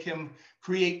could make him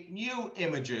create new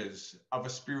images of a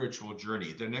spiritual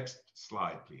journey. The next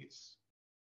slide, please.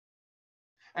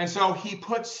 And so he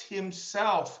puts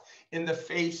himself in the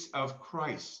face of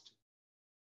Christ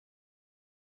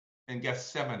in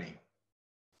Gethsemane.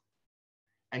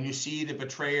 And you see the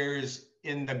betrayers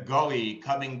in the gully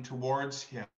coming towards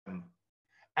him.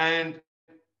 And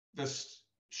the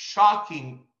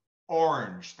shocking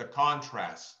orange, the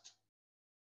contrast.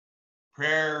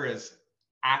 Prayer is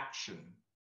action.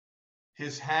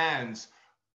 His hands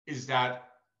Is that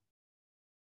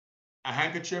a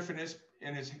handkerchief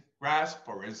in his grasp,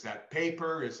 or is that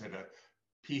paper? Is it a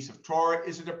piece of Torah?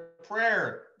 Is it a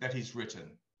prayer that he's written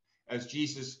as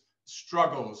Jesus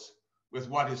struggles with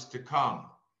what is to come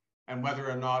and whether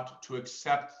or not to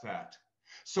accept that?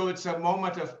 So it's a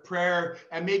moment of prayer,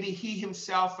 and maybe he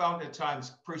himself found at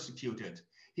times persecuted.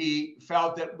 He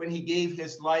felt that when he gave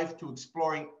his life to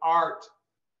exploring art,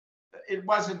 it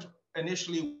wasn't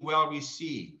initially well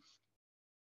received.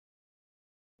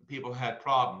 People had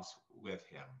problems with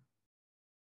him.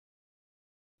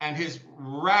 And his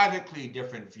radically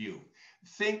different view.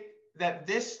 Think that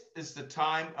this is the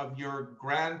time of your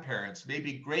grandparents,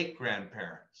 maybe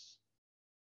great-grandparents,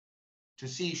 to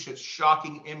see such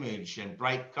shocking image and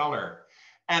bright color,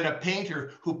 and a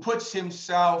painter who puts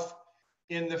himself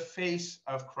in the face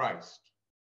of Christ.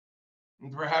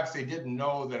 And perhaps they didn't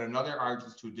know that another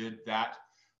artist who did that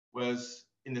was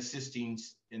in the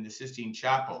Sistine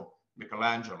Chapel,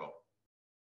 Michelangelo.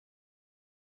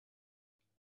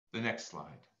 The next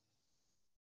slide.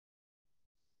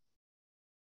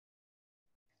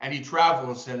 And he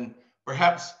travels, and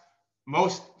perhaps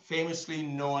most famously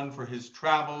known for his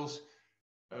travels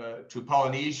to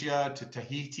Polynesia, to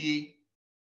Tahiti,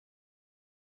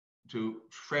 to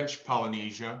French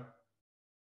Polynesia.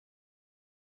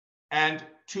 And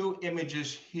two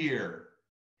images here,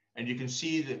 and you can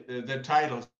see the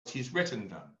titles, he's written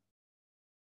them.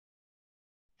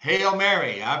 Hail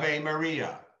Mary, Ave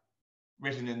Maria,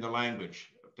 written in the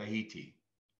language of Tahiti.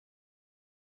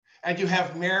 And you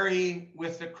have Mary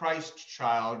with the Christ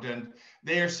child, and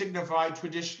they are signified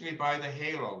traditionally by the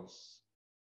halos.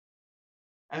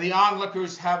 And the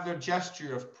onlookers have their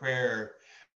gesture of prayer.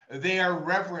 They are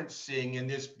reverencing in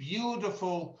this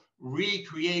beautiful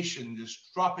recreation,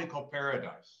 this tropical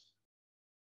paradise.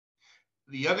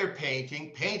 The other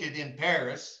painting, painted in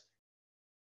Paris,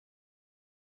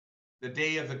 the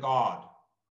Day of the God.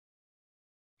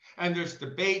 And there's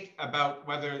debate about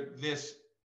whether this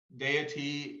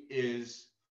deity is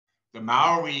the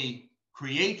Maori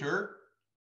creator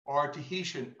or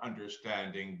Tahitian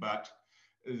understanding, but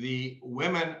the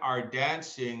women are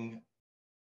dancing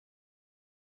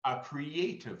a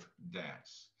creative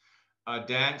dance, a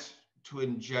dance to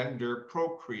engender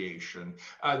procreation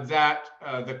that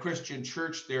the Christian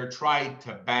church there tried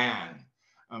to ban,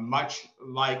 much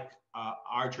like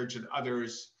our church and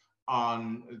others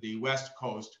on the West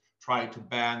Coast tried to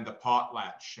ban the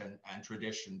potlatch and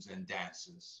traditions and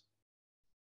dances.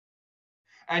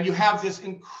 And you have this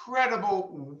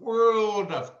incredible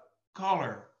world of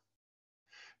color.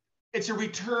 It's a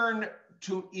return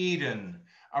to Eden,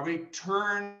 a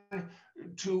return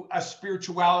to a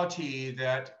spirituality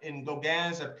that, in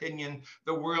Gauguin's opinion,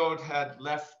 the world had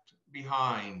left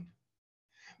behind.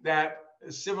 That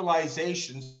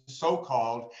civilization,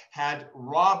 so-called, had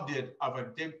robbed it of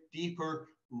a deeper,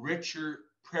 richer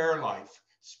prayer life,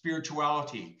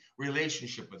 spirituality,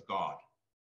 relationship with God.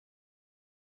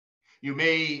 You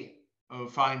may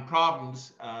find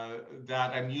problems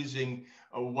that I'm using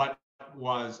what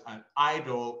was an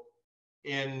idol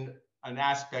in an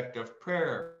aspect of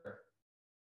prayer,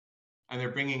 and they're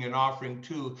bringing an offering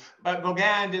too. But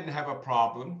Gauguin didn't have a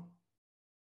problem.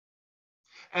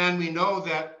 And we know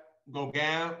that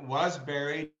Gauguin was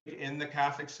buried in the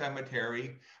Catholic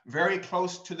cemetery, very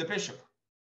close to the bishop.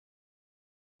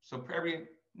 So probably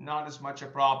not as much a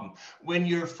problem. When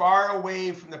you're far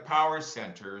away from the power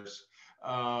centers,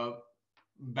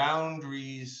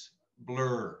 boundaries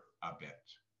blur a bit.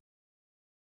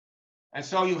 And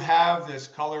so you have this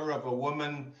color of a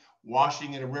woman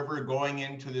washing in a river, going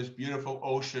into this beautiful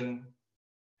ocean,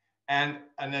 and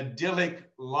an idyllic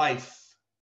life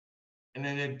and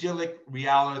an idyllic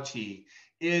reality.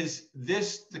 Is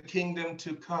this the kingdom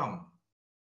to come?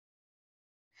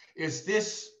 Is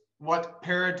this what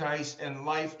paradise and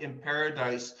life in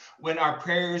paradise, when our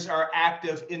prayers are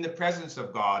active in the presence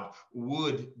of God,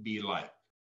 would be like?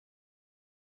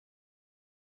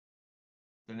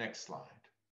 The next slide.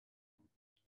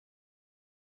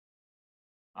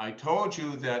 I told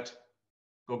you that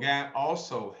Gauguin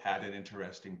also had an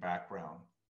interesting background.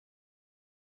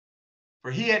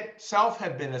 For he himself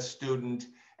had been a student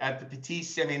at the Petit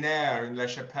Séminaire in La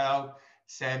Chapelle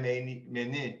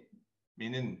Saint-Ménin,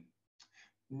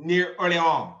 near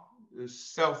Orléans,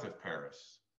 south of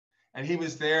Paris. And he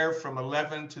was there from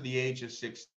 11 to the age of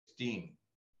 16.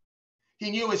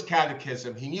 He knew his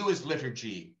catechism, he knew his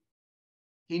liturgy,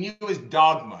 he knew his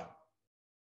dogma.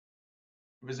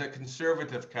 It was a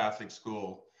conservative Catholic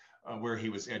school where he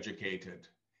was educated.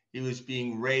 He was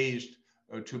being raised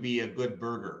to be a good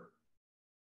burgher.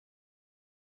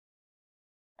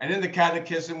 And in the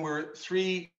catechism were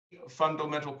 3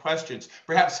 fundamental questions.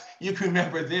 Perhaps you can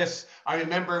remember this. I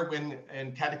remember when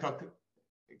in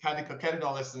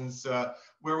catechetical lessons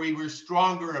where we were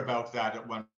stronger about that at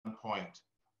one point.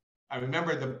 I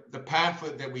remember the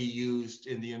pamphlet that we used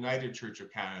in the United Church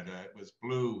of Canada. It was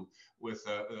blue with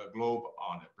a globe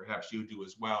on it. Perhaps you do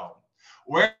as well.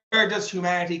 Where does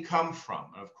humanity come from?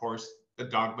 And of course, the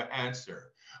dogma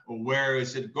answer. Where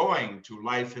is it going? To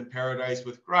life in paradise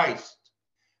with Christ.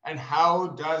 And how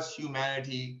does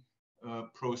humanity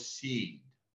proceed?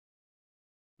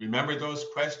 Remember those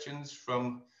questions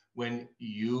from when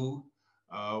you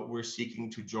were seeking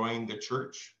to join the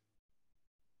church?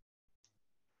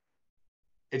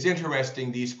 It's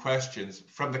interesting, these questions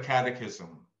from the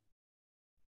Catechism,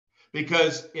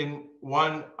 because in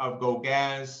one of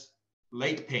Gauguin's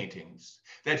late paintings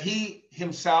that he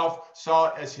himself saw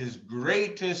as his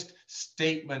greatest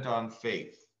statement on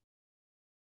faith,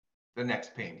 the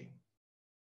next painting.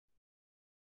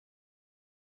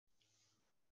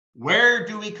 Where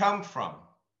do we come from?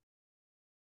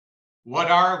 What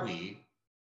are we?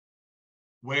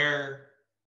 Where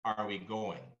are we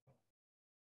going?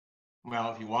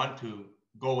 Well, if you want to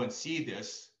go and see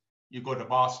this, you go to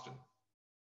Boston.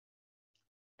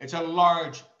 It's a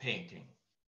large painting,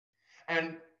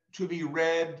 and to be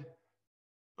read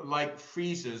like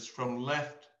friezes from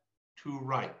left to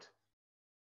right.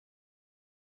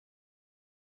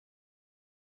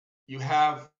 You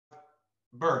have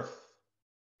birth,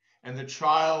 and the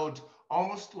child,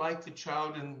 almost like the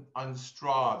child on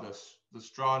straw, the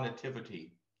straw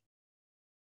nativity,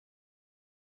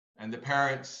 and the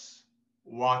parents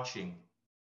watching.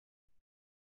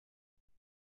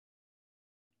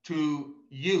 To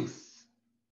youth,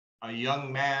 a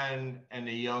young man and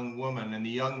a young woman, and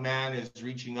the young man is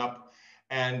reaching up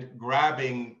and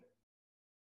grabbing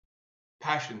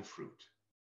passion fruit,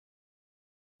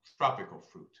 tropical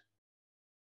fruit.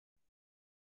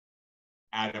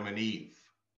 Adam and Eve,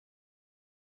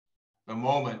 the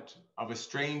moment of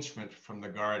estrangement from the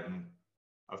Garden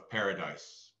of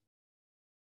Paradise.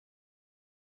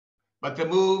 But the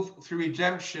move through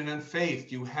redemption and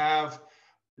faith, you have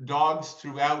dogs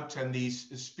throughout and these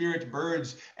spirit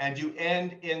birds, and you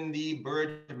end in the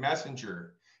bird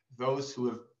messenger. Those who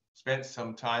have spent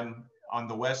some time on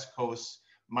the West Coast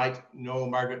might know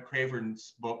Margaret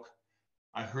Cravern's book,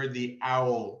 I Heard the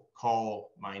Owl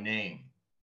Call My Name.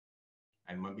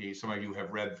 And maybe some of you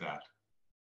have read that.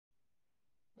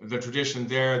 The tradition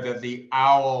there that the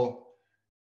owl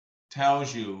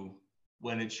tells you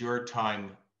when it's your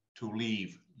time to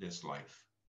leave this life.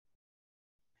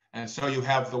 And so you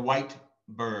have the white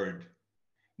bird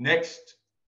next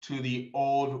to the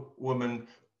old woman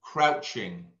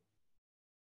crouching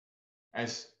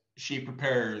as she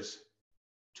prepares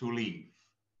to leave.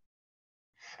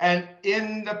 And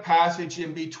in the passage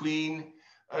in between,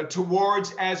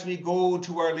 towards as we go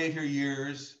to our later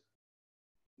years,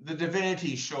 the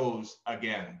divinity shows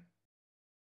again.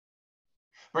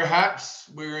 Perhaps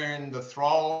we're in the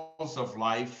thralls of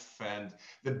life and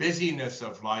the busyness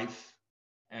of life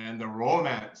and the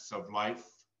romance of life.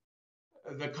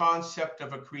 The concept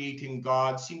of a creating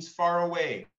God seems far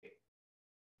away.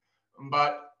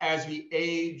 But as we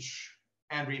age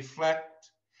and reflect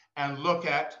and look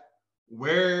at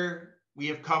where we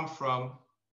have come from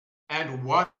and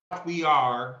what we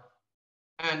are,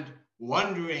 and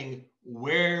wondering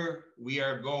where we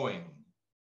are going,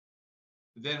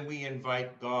 then we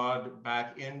invite God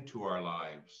back into our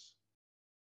lives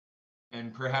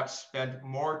and perhaps spend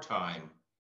more time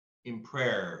in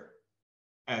prayer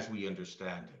as we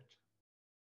understand it.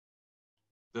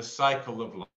 The cycle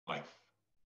of life,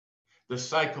 the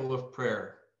cycle of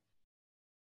prayer,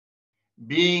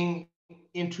 being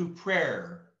into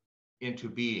prayer, into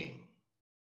being.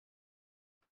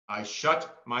 I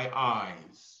shut my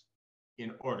eyes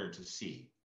in order to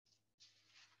see.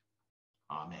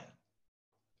 Amen.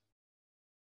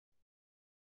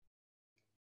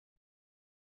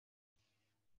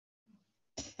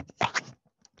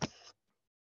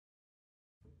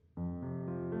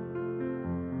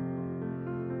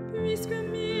 Puisque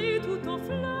mis tout en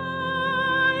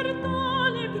fleurs, dans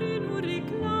les gris nous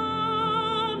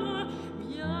réclame,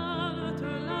 bien ne te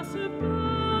lasse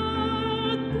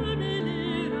pas de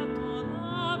mêler à ton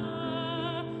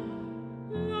âme.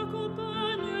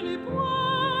 Accompagne les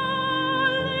bois,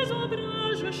 les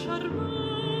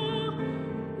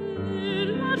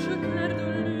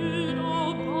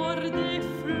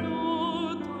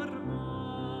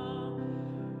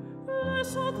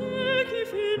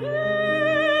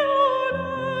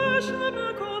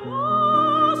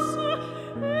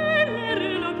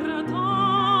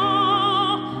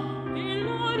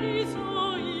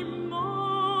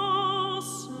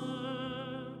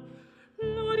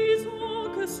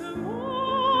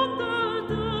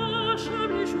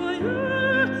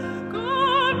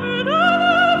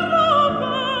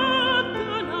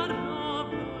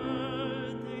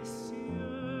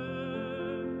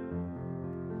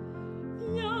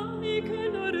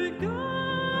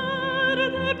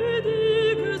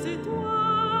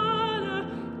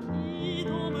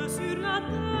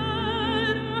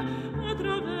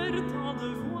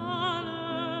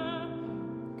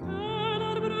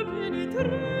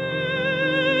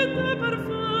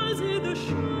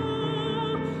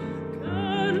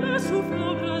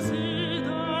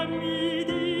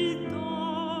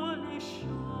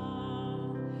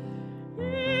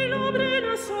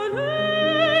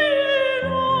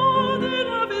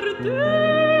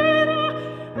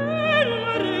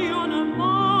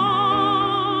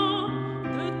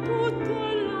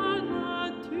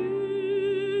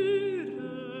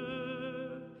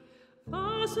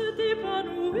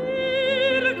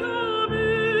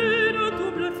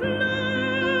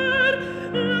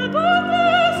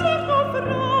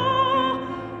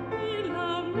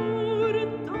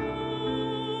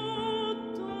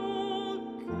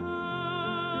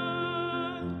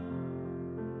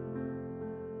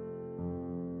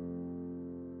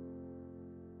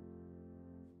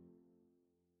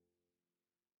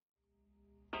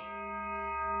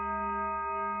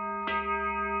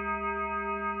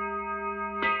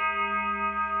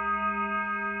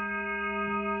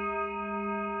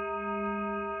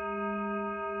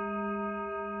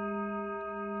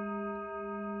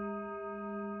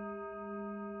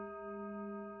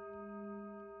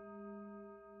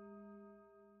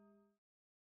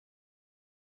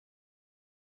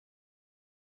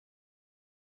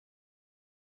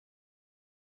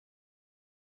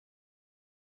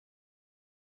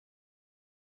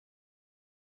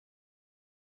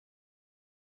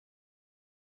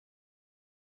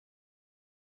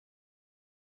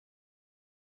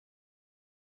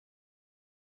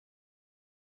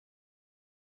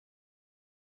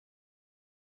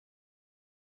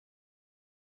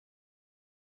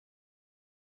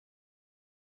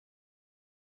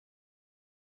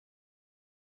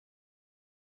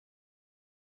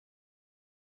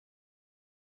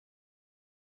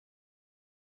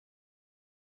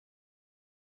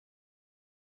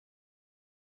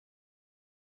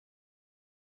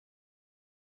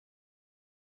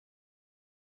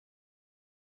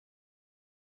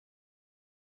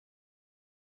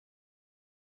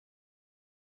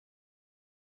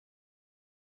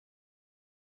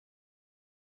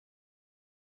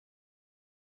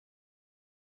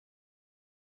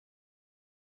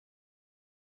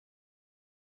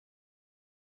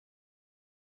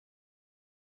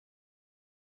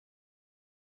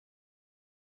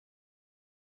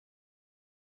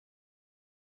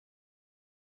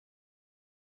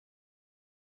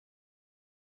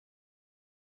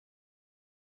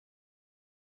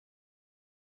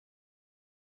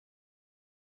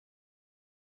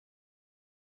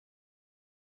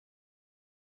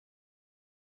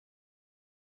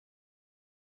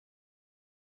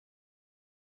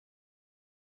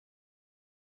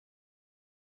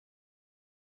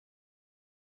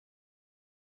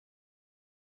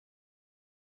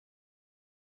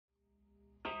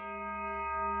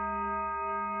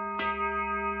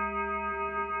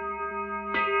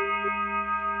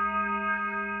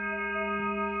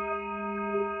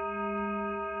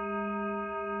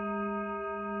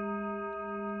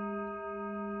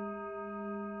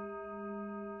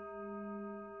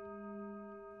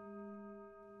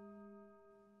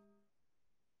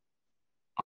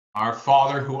Our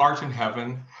Father, who art in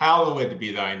heaven, hallowed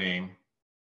be thy name.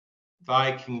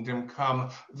 Thy kingdom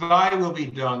come, thy will be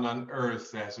done on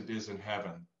earth as it is in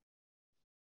heaven.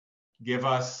 Give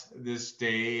us this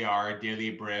day our daily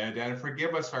bread, and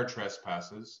forgive us our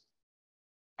trespasses,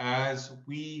 as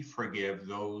we forgive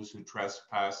those who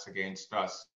trespass against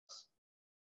us.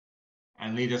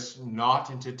 And lead us not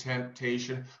into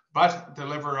temptation, but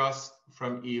deliver us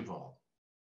from evil.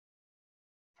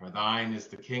 For thine is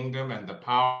the kingdom and the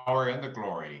power and the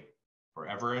glory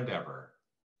forever and ever.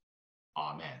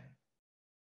 Amen.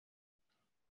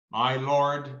 My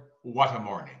Lord, what a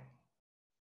morning.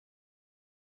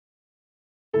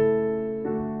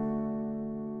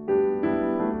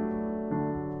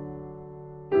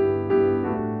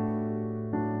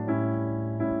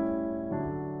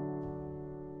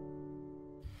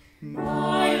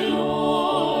 My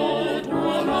Lord,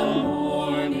 what a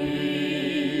morning.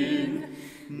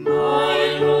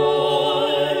 My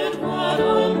Lord, what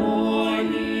a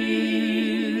morning.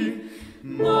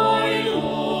 My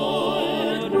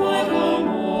Lord, what a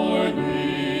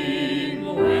morning.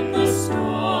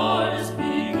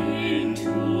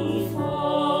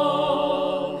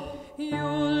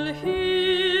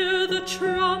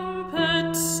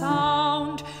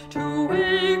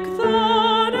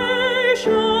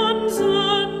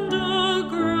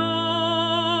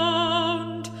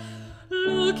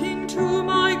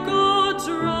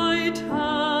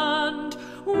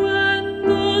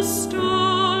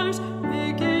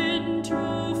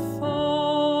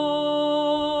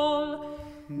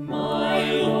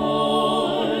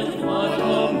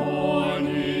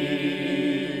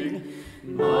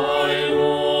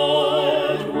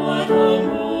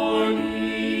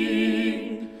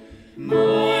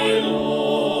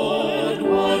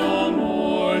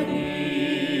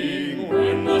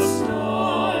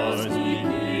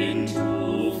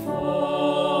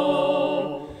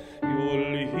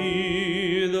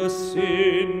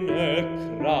 in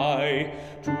a cry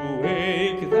to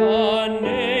wake the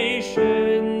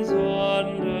nations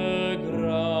underground,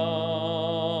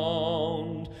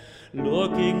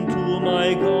 looking to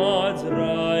my God's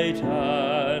right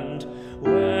hand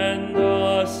when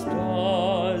the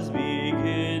stars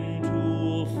begin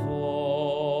to fall.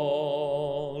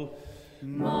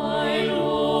 My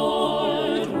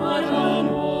Lord, what a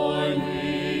morning!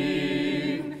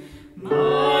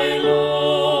 My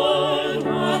Lord,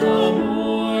 what a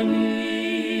morning!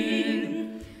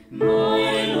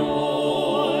 My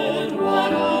Lord,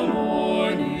 what a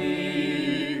morning!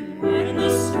 When the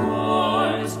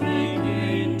stars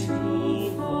begin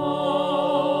to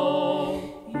fall,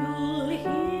 you'll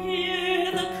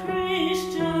hear the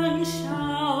Christian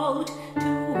shout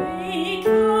to wake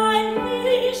the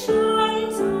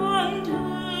nations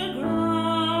underground,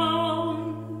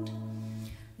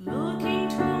 looking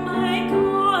to my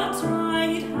God's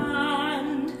right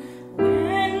hand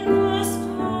when the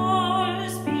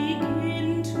stars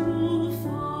begin to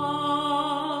fall.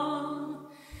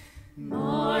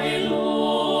 My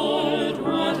Lord,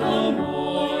 what a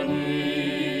morning!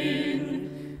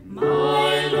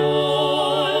 My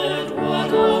Lord,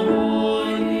 what a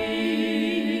morning!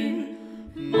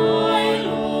 My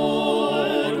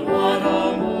Lord, what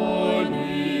a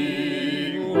morning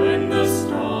when the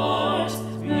stars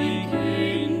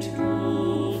begin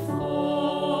to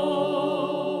fall.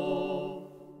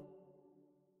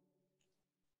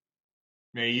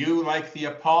 May you, like the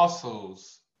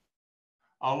apostles,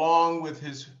 along with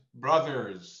his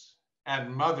brothers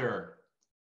and mother,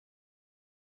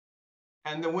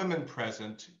 and the women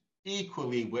present,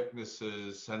 equally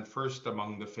witnesses and first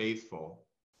among the faithful,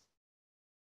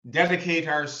 dedicate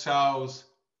ourselves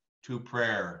to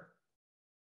prayer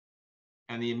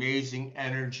and the amazing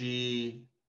energy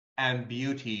and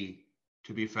beauty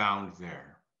to be found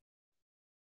there.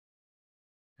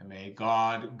 And may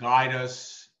God guide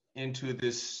us into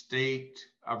this state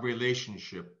of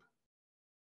relationship,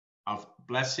 of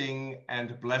blessing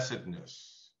and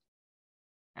blessedness.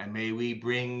 And may we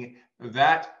bring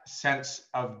that sense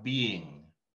of being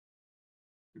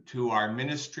to our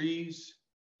ministries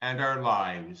and our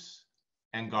lives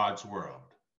and God's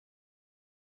world.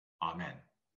 Amen.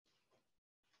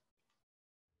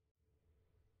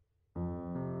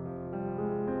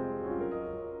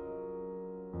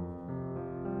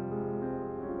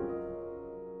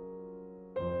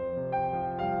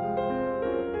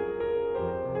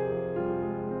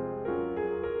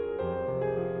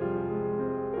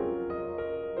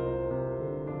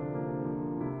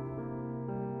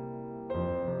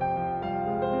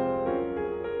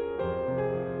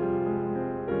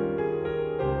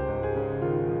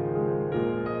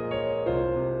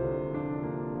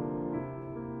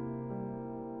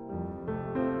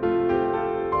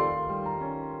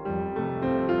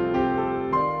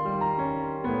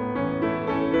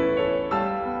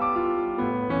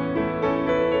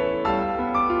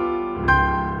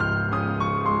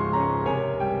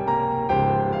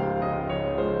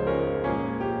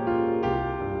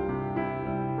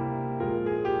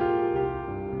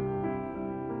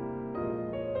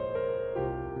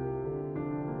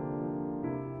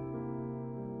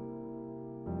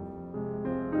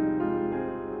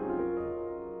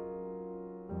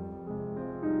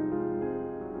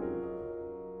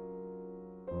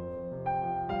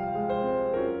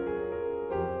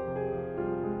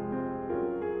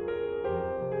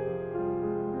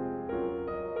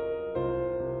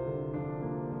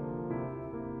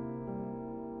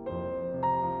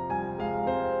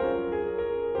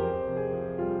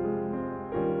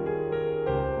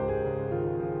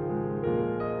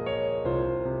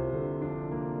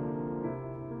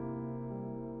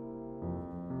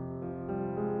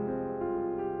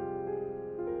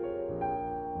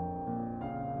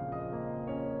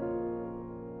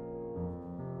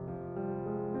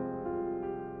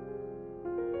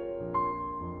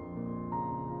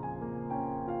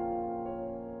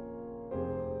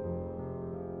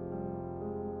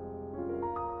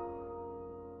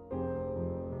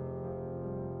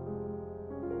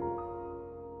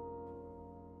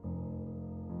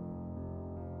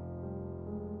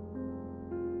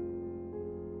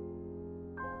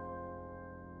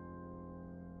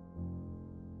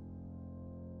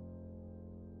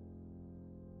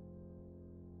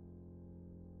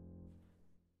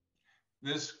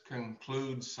 This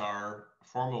concludes our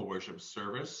formal worship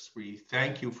service. We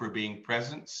thank you for being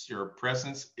present. Your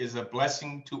presence is a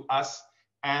blessing to us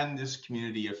and this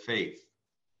community of faith.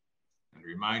 And a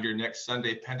reminder, next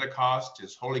Sunday, Pentecost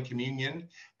is Holy Communion.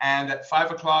 And at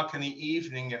 5 o'clock in the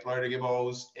evening at Larder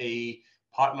Gibbo's, a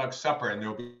potluck supper, and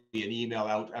there'll be an email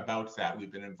out about that.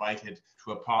 We've been invited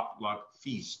to a potluck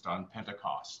feast on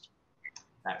Pentecost.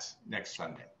 That's next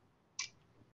Sunday.